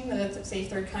 abolishing the Safe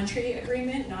Third Country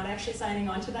Agreement, not actually signing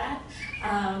on to that.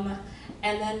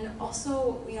 And then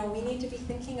also, we need to be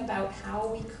thinking about how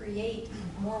we create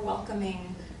more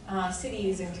welcoming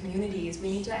cities and communities.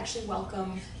 We need to actually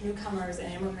welcome newcomers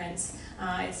and immigrants.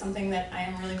 It's something that I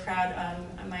am really proud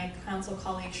of. My council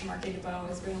colleague, Shamarke DeBow,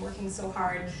 has been working so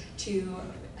hard to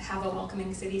have a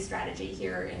welcoming city strategy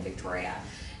here in Victoria.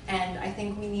 And I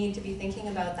think we need to be thinking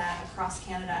about that across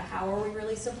Canada. How are we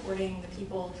really supporting the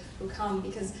people who come?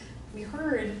 Because we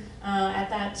heard at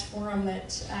that forum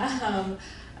that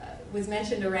was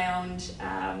mentioned around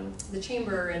the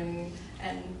Chamber and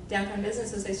Downtown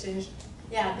Business Association.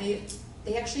 Yeah,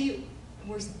 they actually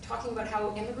were talking about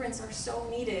how immigrants are so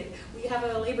needed. We have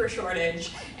a labor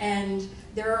shortage, and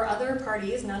there are other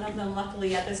parties, none of them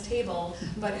luckily at this table,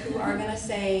 but who are going to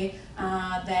say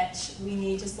that we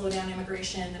need to slow down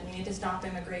immigration, that we need to stop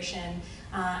immigration,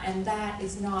 and that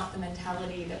is not the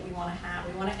mentality that we want to have.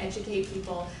 We want to educate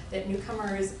people that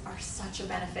newcomers are such a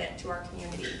benefit to our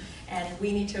community, and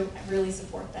we need to really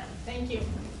support them. Thank you.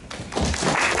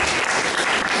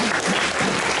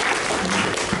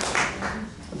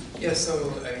 Yeah,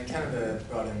 so Canada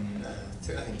brought in,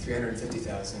 I think,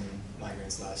 350,000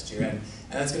 migrants last year, and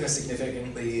that's going to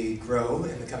significantly grow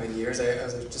in the coming years. I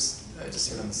just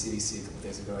heard on the CBC a couple of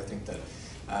days ago, I think that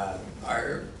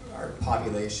our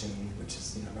population, which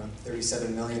is around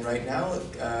 37 million right now,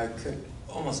 could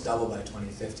almost double by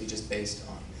 2050 just based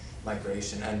on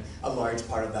migration. And a large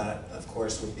part of that, of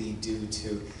course, would be due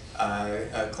to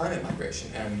climate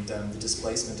migration and the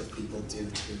displacement of people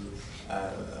due to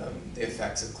the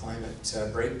effects of climate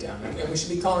breakdown. And we should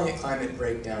be calling it climate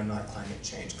breakdown, not climate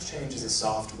change. Change is a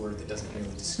soft word that doesn't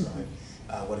really describe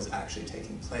what is actually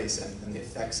taking place and the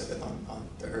effects of it on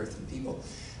the earth and people.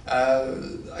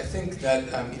 I think that,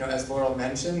 as Laurel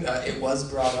mentioned, it was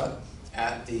brought up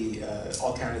at the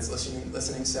All Candidates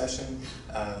listening session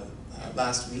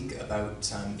last week about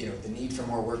the need for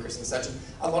more workers and such. And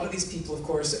a lot of these people, of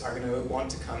course, are going to want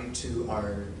to come to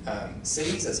our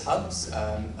cities as hubs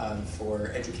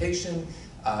for education,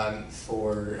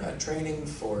 for training,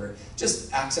 for just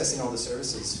accessing all the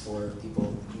services for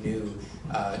people new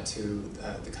to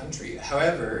the country.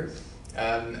 However,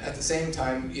 at the same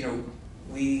time,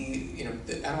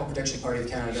 the Animal Protection Party of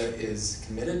Canada is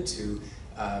committed to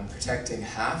protecting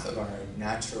half of our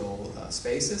natural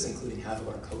spaces, including half of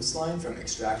our coastline, from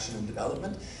extraction and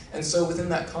development. And so within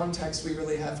that context, we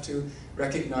really have to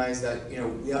recognize that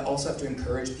we also have to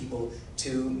encourage people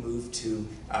to move to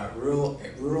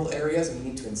rural areas, and we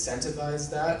need to incentivize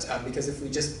that, because if we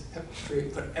just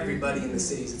put everybody in the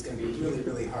cities, it's going to be really,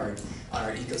 really hard on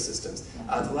our ecosystems.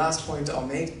 The last point I'll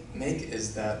make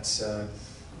is that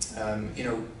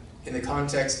in the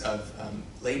context of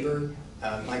labor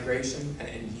migration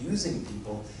and using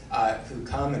people who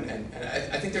come, and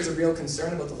I think there's a real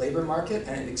concern about the labor market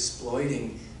and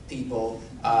exploiting people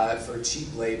for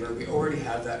cheap labor. We already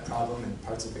have that problem in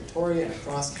parts of Victoria and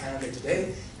across Canada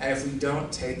today, and if we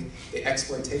don't take the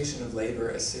exploitation of labor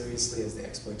as seriously as the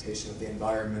exploitation of the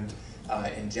environment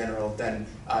in general, then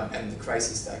and the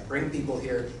crisis that bring people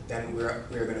here, then we're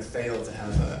going to fail to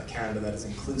have a Canada that is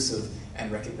inclusive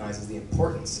and recognizes the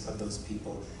importance of those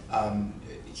people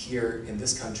here in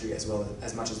this country as well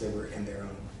as much as they were in their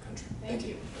own country. Thank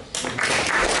you.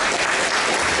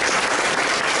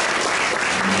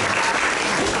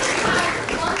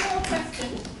 One more question.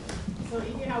 So if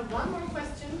you have one more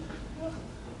question.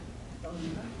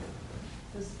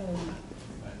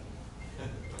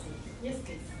 Yes,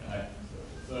 please. Hi.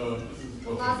 So this is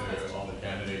open to all the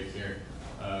candidates here.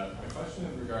 My question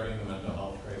is regarding the mental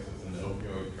health crisis and the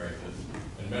opioid crisis.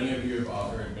 And many of you have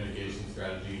offered mitigation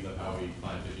strategies of how we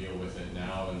plan to deal with it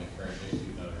now and the current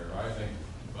issues that are arising.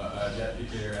 But I've yet to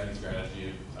hear any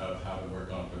strategy of how to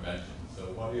work on prevention. So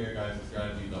what are your guys'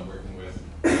 strategies on working with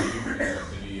the youth in our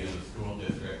city and the school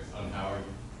districts on how are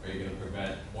you going to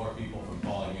prevent more people from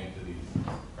falling into these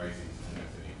crises in our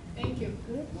city? Thank you.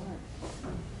 Good.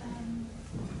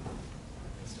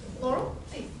 Laurel,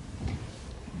 please.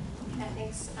 Yeah,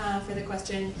 thanks for the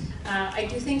question. I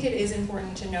do think it is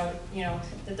important to note,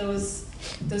 that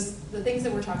the things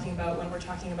that we're talking about when we're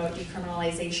talking about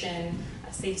decriminalization,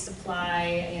 a safe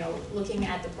supply, looking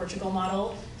at the Portugal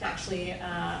model to actually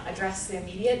address the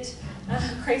immediate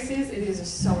crises, it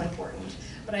is so important.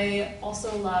 But I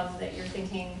also love that you're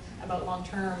thinking about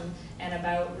long-term and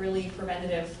about really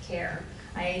preventative care.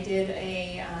 I did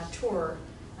a tour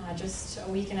just a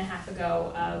week and a half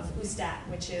ago of USTAT,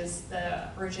 which is the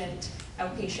urgent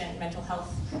outpatient mental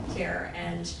health care,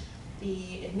 and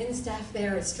the admin staff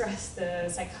there is stressed, the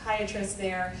psychiatrists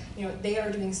there, they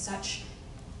are doing such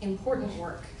important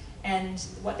work. And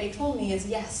what they told me is,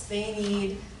 yes, they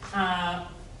need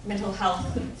mental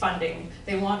health funding.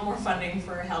 They want more funding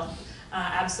for health,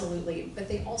 absolutely. But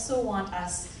they also want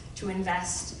us to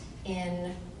invest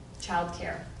in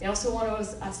childcare. They also want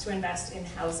us to invest in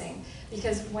housing,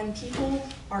 because when people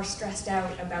are stressed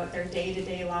out about their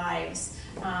day-to-day lives,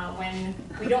 when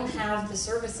we don't have the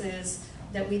services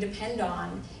that we depend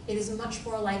on, it is much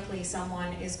more likely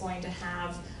someone is going to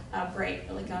have a break,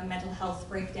 like a mental health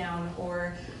breakdown,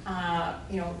 or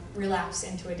relapse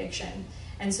into addiction.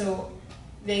 And so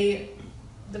the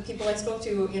people I spoke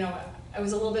to, I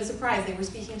was a little bit surprised. They were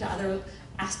speaking to other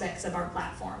aspects of our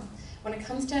platform. When it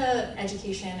comes to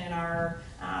education in our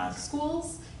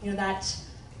schools, that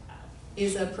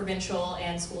is a provincial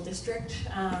and school district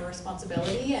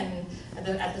responsibility, and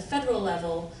at the federal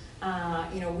level,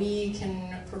 we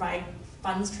can provide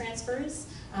funds transfers,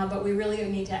 but we really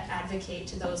need to advocate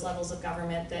to those levels of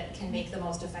government that can make the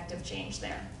most effective change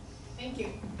there. Thank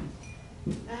you.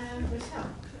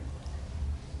 Racelle.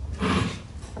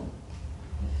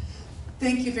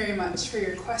 Thank you very much for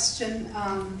your question.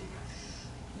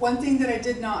 One thing that I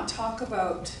did not talk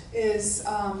about is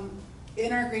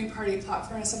in our Green Party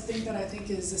platform is something that I think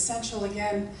is essential.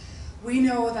 Again, we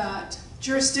know that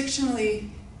jurisdictionally,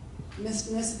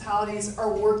 municipalities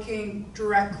are working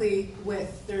directly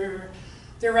with their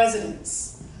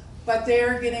residents, but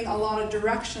they're getting a lot of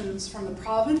directions from the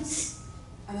province,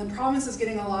 and the province is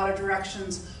getting a lot of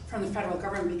directions from the federal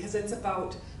government, because it's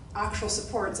about actual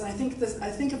supports. And I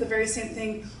think of the very same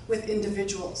thing with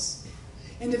individuals.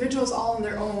 Individuals all on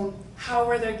their own, how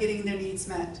are they getting their needs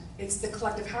met? It's the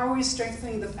collective. How are we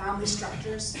strengthening the family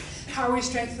structures? How are we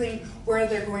strengthening where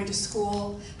they're going to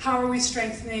school? How are we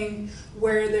strengthening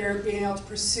where they're being able to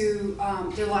pursue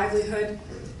their livelihood?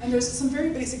 And there's some very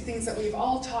basic things that we've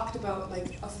all talked about,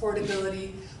 like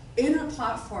affordability, in our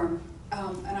platform.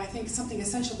 And I think something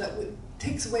essential that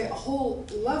takes away a whole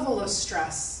level of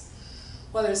stress,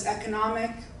 whether it's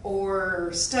economic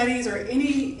or studies or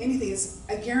anything, is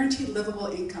a guaranteed livable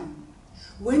income.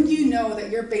 When you know that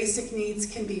your basic needs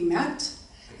can be met,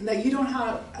 and that you don't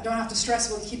have to stress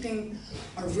about keeping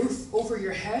a roof over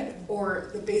your head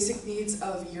or the basic needs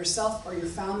of yourself or your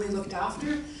family looked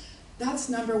after, that's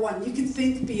number one. You can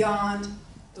think beyond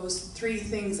those three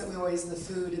things that we always, the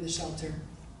food and the shelter.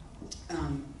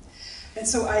 And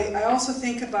so I also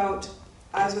think about,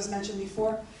 as was mentioned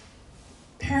before,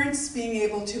 parents being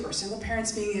able to, or single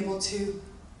parents being able to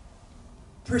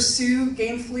pursue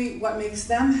gainfully what makes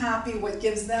them happy, what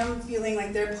gives them feeling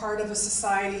like they're part of a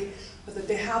society, but that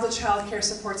they have the childcare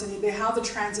supports they need, they have the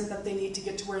transit that they need to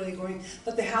get to where they're going,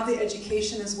 that they have the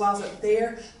education as well, that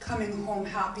they're coming home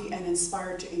happy and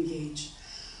inspired to engage.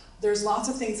 There's lots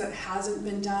of things that hasn't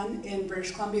been done in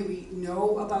British Columbia. We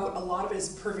know about a lot of it is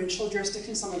provincial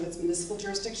jurisdiction, some of it's municipal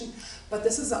jurisdiction, but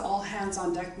this is an all hands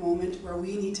on deck moment where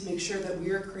we need to make sure that we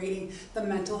are creating the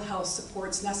mental health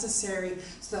supports necessary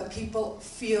so that people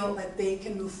feel that they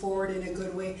can move forward in a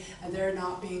good way and they're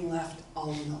not being left all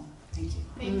alone. Thank you.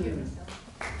 Thank you, Racelle.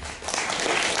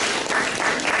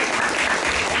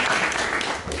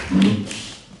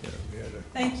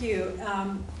 Thank you.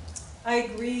 I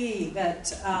agree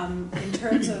that in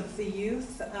terms of the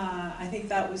youth, I think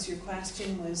that was your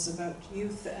question, was about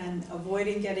youth and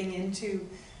avoiding getting into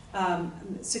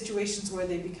situations where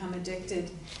they become addicted.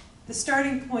 The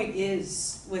starting point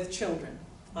is with children,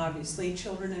 obviously,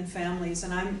 children and families.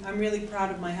 And I'm really proud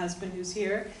of my husband who's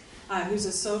here, who's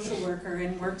a social worker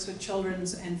and works with children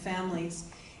and families.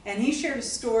 And he shared a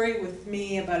story with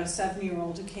me about a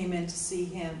 7-year-old who came in to see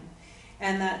him.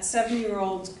 And that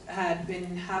 7-year-old had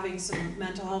been having some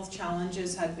mental health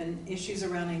challenges, had been issues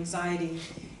around anxiety.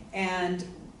 And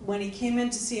when he came in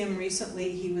to see him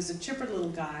recently, he was a chipper little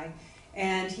guy.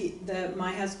 And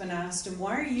my husband asked him, how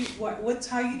are you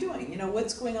doing?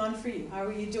 What's going on for you? How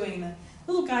are you doing? And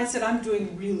the little guy said, I'm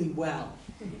doing really well.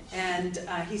 And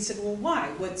he said, well,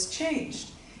 why? What's changed?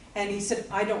 And he said,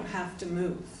 I don't have to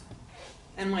move.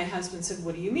 And my husband said,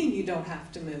 what do you mean you don't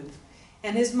have to move?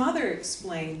 And his mother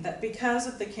explained that because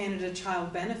of the Canada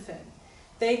Child Benefit,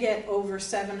 they get over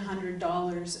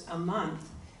 $700 a month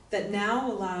that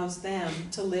now allows them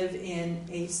to live in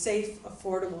a safe,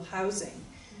 affordable housing.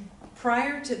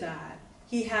 Prior to that,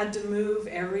 he had to move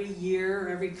every year or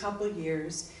every couple of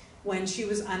years when she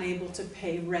was unable to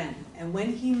pay rent. And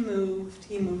when he moved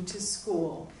to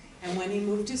school. And when he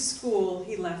moved to school,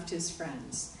 he left his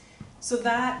friends. So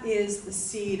that is the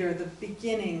seed or the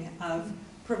beginning of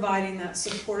providing that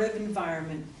supportive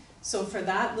environment. So for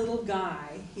that little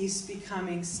guy, he's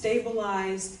becoming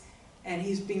stabilized and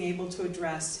he's being able to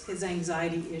address his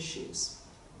anxiety issues.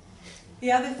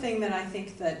 The other thing that I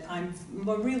think that I'm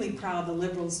really proud the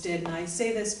Liberals did, and I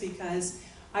say this because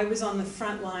I was on the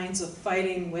front lines of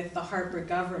fighting with the Harper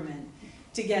government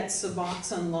to get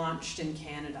Suboxone launched in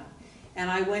Canada. And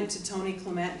I went to Tony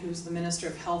Clement, who was the Minister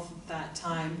of Health at that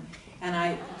time, and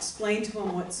I explained to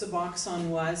him what Suboxone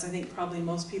was. I think probably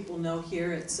most people know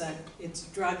here it's a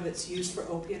drug that's used for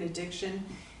opiate addiction.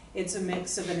 It's a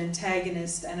mix of an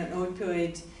antagonist and an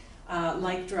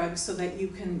opioid-like drug so that you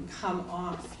can come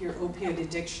off your opioid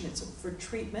addiction. It's for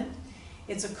treatment.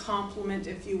 It's a complement,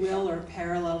 if you will, or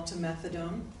parallel to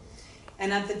methadone.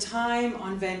 And at the time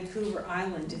on Vancouver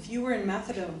Island, if you were in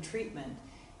methadone treatment,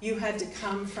 you had to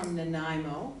come from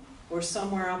Nanaimo or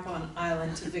somewhere up on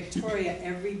island to Victoria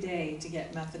every day to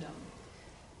get methadone.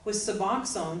 With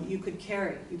Suboxone, you could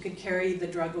carry the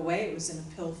drug away. It was in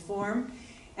a pill form,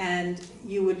 and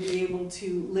you would be able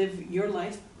to live your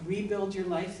life, rebuild your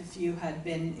life if you had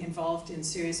been involved in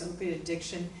serious opiate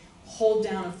addiction, hold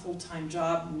down a full-time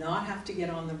job, not have to get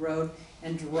on the road,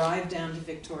 and drive down to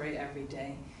Victoria every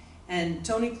day. And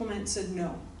Tony Clement said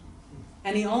no.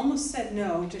 And he almost said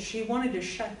no to, she wanted to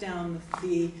shut down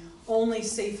the only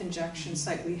safe injection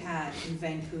site we had in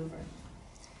Vancouver.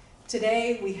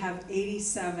 Today, we have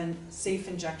 87 safe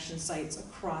injection sites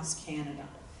across Canada.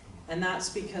 And that's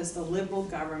because the Liberal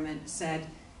government said,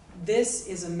 this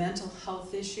is a mental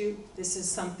health issue, this is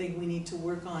something we need to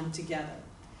work on together.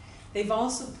 They've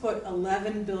also put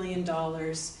 $11 billion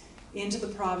into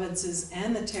the provinces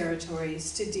and the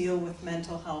territories to deal with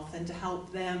mental health and to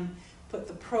help them put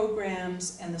the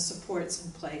programs and the supports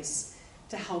in place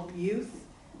to help youth,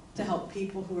 to help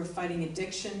people who are fighting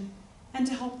addiction, and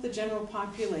to help the general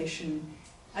population,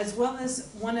 as well as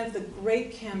one of the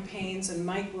great campaigns, and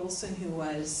Mike Wilson, who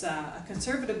was a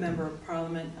Conservative Member of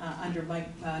Parliament under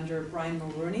Brian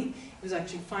Mulroney, he was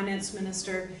actually Finance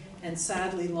Minister and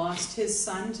sadly lost his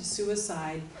son to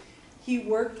suicide. He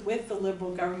worked with the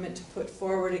Liberal government to put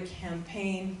forward a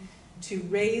campaign to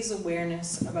raise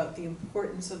awareness about the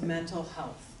importance of mental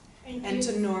health and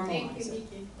to normalize it.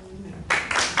 Nikki.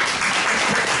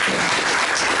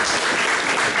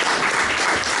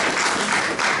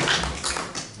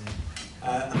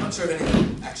 I'm not sure if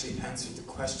anyone actually answered the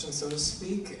question, so to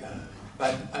speak,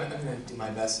 but I'm going to do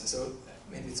my best. So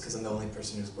maybe it's because I'm the only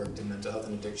person who's worked in mental health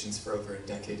and addictions for over a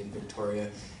decade in Victoria,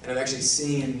 and I've actually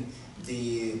seen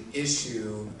the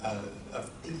issue of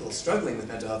people struggling with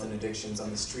mental health and addictions on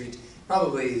the street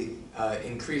probably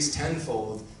increase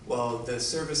tenfold, while the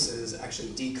services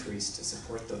actually decrease to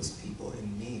support those people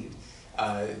in need.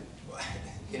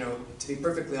 You know, to be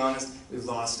perfectly honest, we've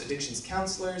lost addictions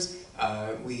counselors.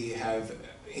 We have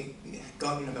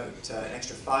gotten about an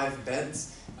extra 5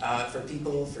 beds for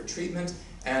people for treatment,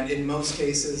 and in most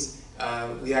cases,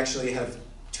 we actually have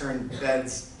turned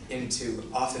beds into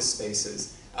office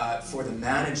spaces for the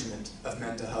management of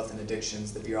mental health and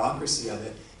addictions, the bureaucracy of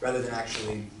it, rather than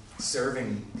actually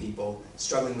serving people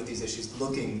struggling with these issues,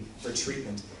 looking for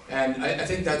treatment. And I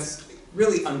think that's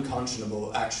really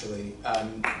unconscionable, actually,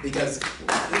 because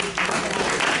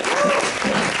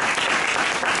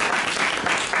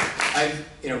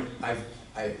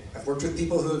I've worked with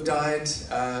people who have died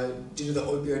due to the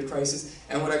opioid crisis,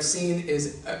 and what I've seen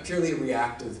is purely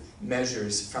reactive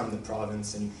measures from the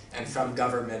province and from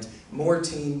government, more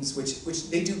teams, which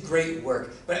they do great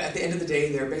work, but at the end of the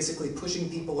day, they're basically pushing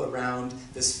people around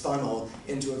this funnel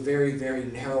into a very, very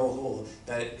narrow hole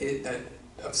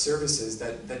of services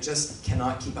that just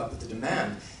cannot keep up with the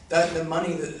demand. The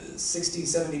money, the $60,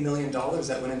 $70 million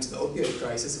that went into the opioid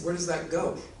crisis, where does that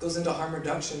go? It goes into harm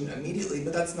reduction immediately,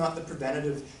 but that's not the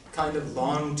preventative kind of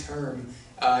long-term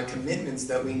commitments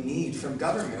that we need from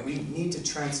government. We need to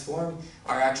transform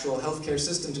our actual healthcare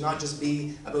system to not just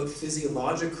be about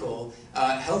physiological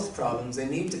health problems. They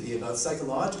need to be about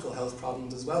psychological health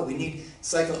problems as well. We need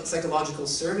psychological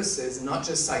services, and not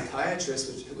just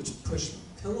psychiatrists which push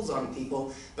pills on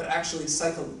people, but actually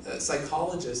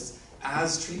psychologists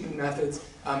as treatment methods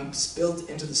built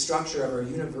into the structure of our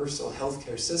universal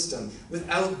healthcare system.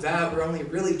 Without that, we're only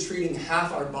really treating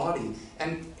half our body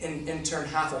and in turn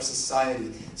half our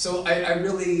society. So I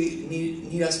really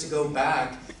need us to go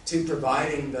back to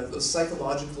providing those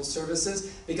psychological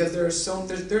services, because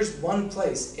there's one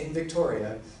place in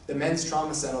Victoria, the Men's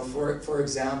Trauma Center, for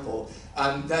example,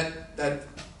 that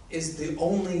is the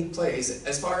only place,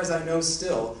 as far as I know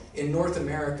still, in North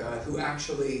America who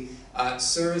actually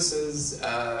services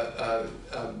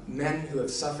men who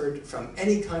have suffered from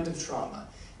any kind of trauma.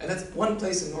 And that's one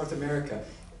place in North America.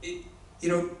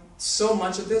 So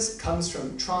much of this comes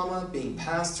from trauma being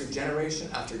passed through generation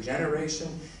after generation,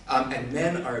 and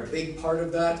men are a big part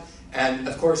of that. And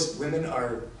of course, women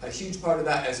are a huge part of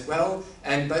that as well.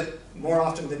 But more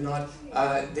often than not,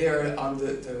 they are on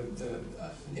the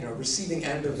receiving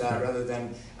end of that rather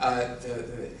than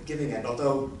the giving end.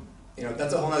 Although,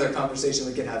 that's a whole other conversation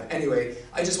we can have. Anyway,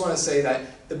 I just want to say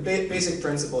that the basic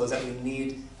principle is that we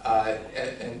need a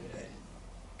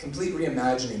complete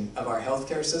reimagining of our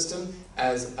healthcare system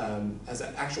as an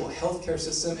actual healthcare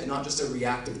system and not just a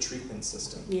reactive treatment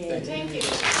system. Yeah. Thank you.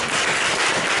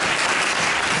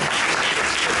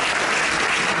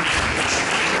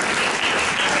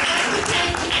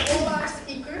 Thank all our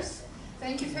speakers.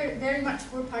 Thank you very much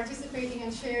for participating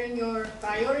and sharing your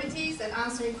priorities and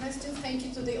answering questions. Thank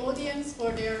you to the audience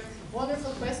for their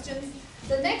wonderful questions.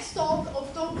 The next talk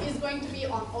is going to be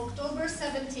on October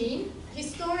 17.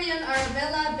 Historian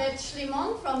Arabella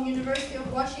Bet-Shlimon from University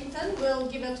of Washington will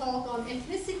give a talk on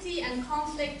ethnicity and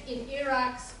conflict in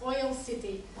Iraq's oil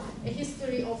city, a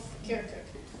history of Kirkuk.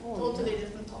 Totally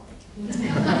different topic.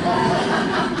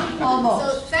 Almost.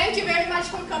 So thank you very much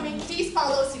for coming. Please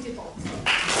follow City Talks.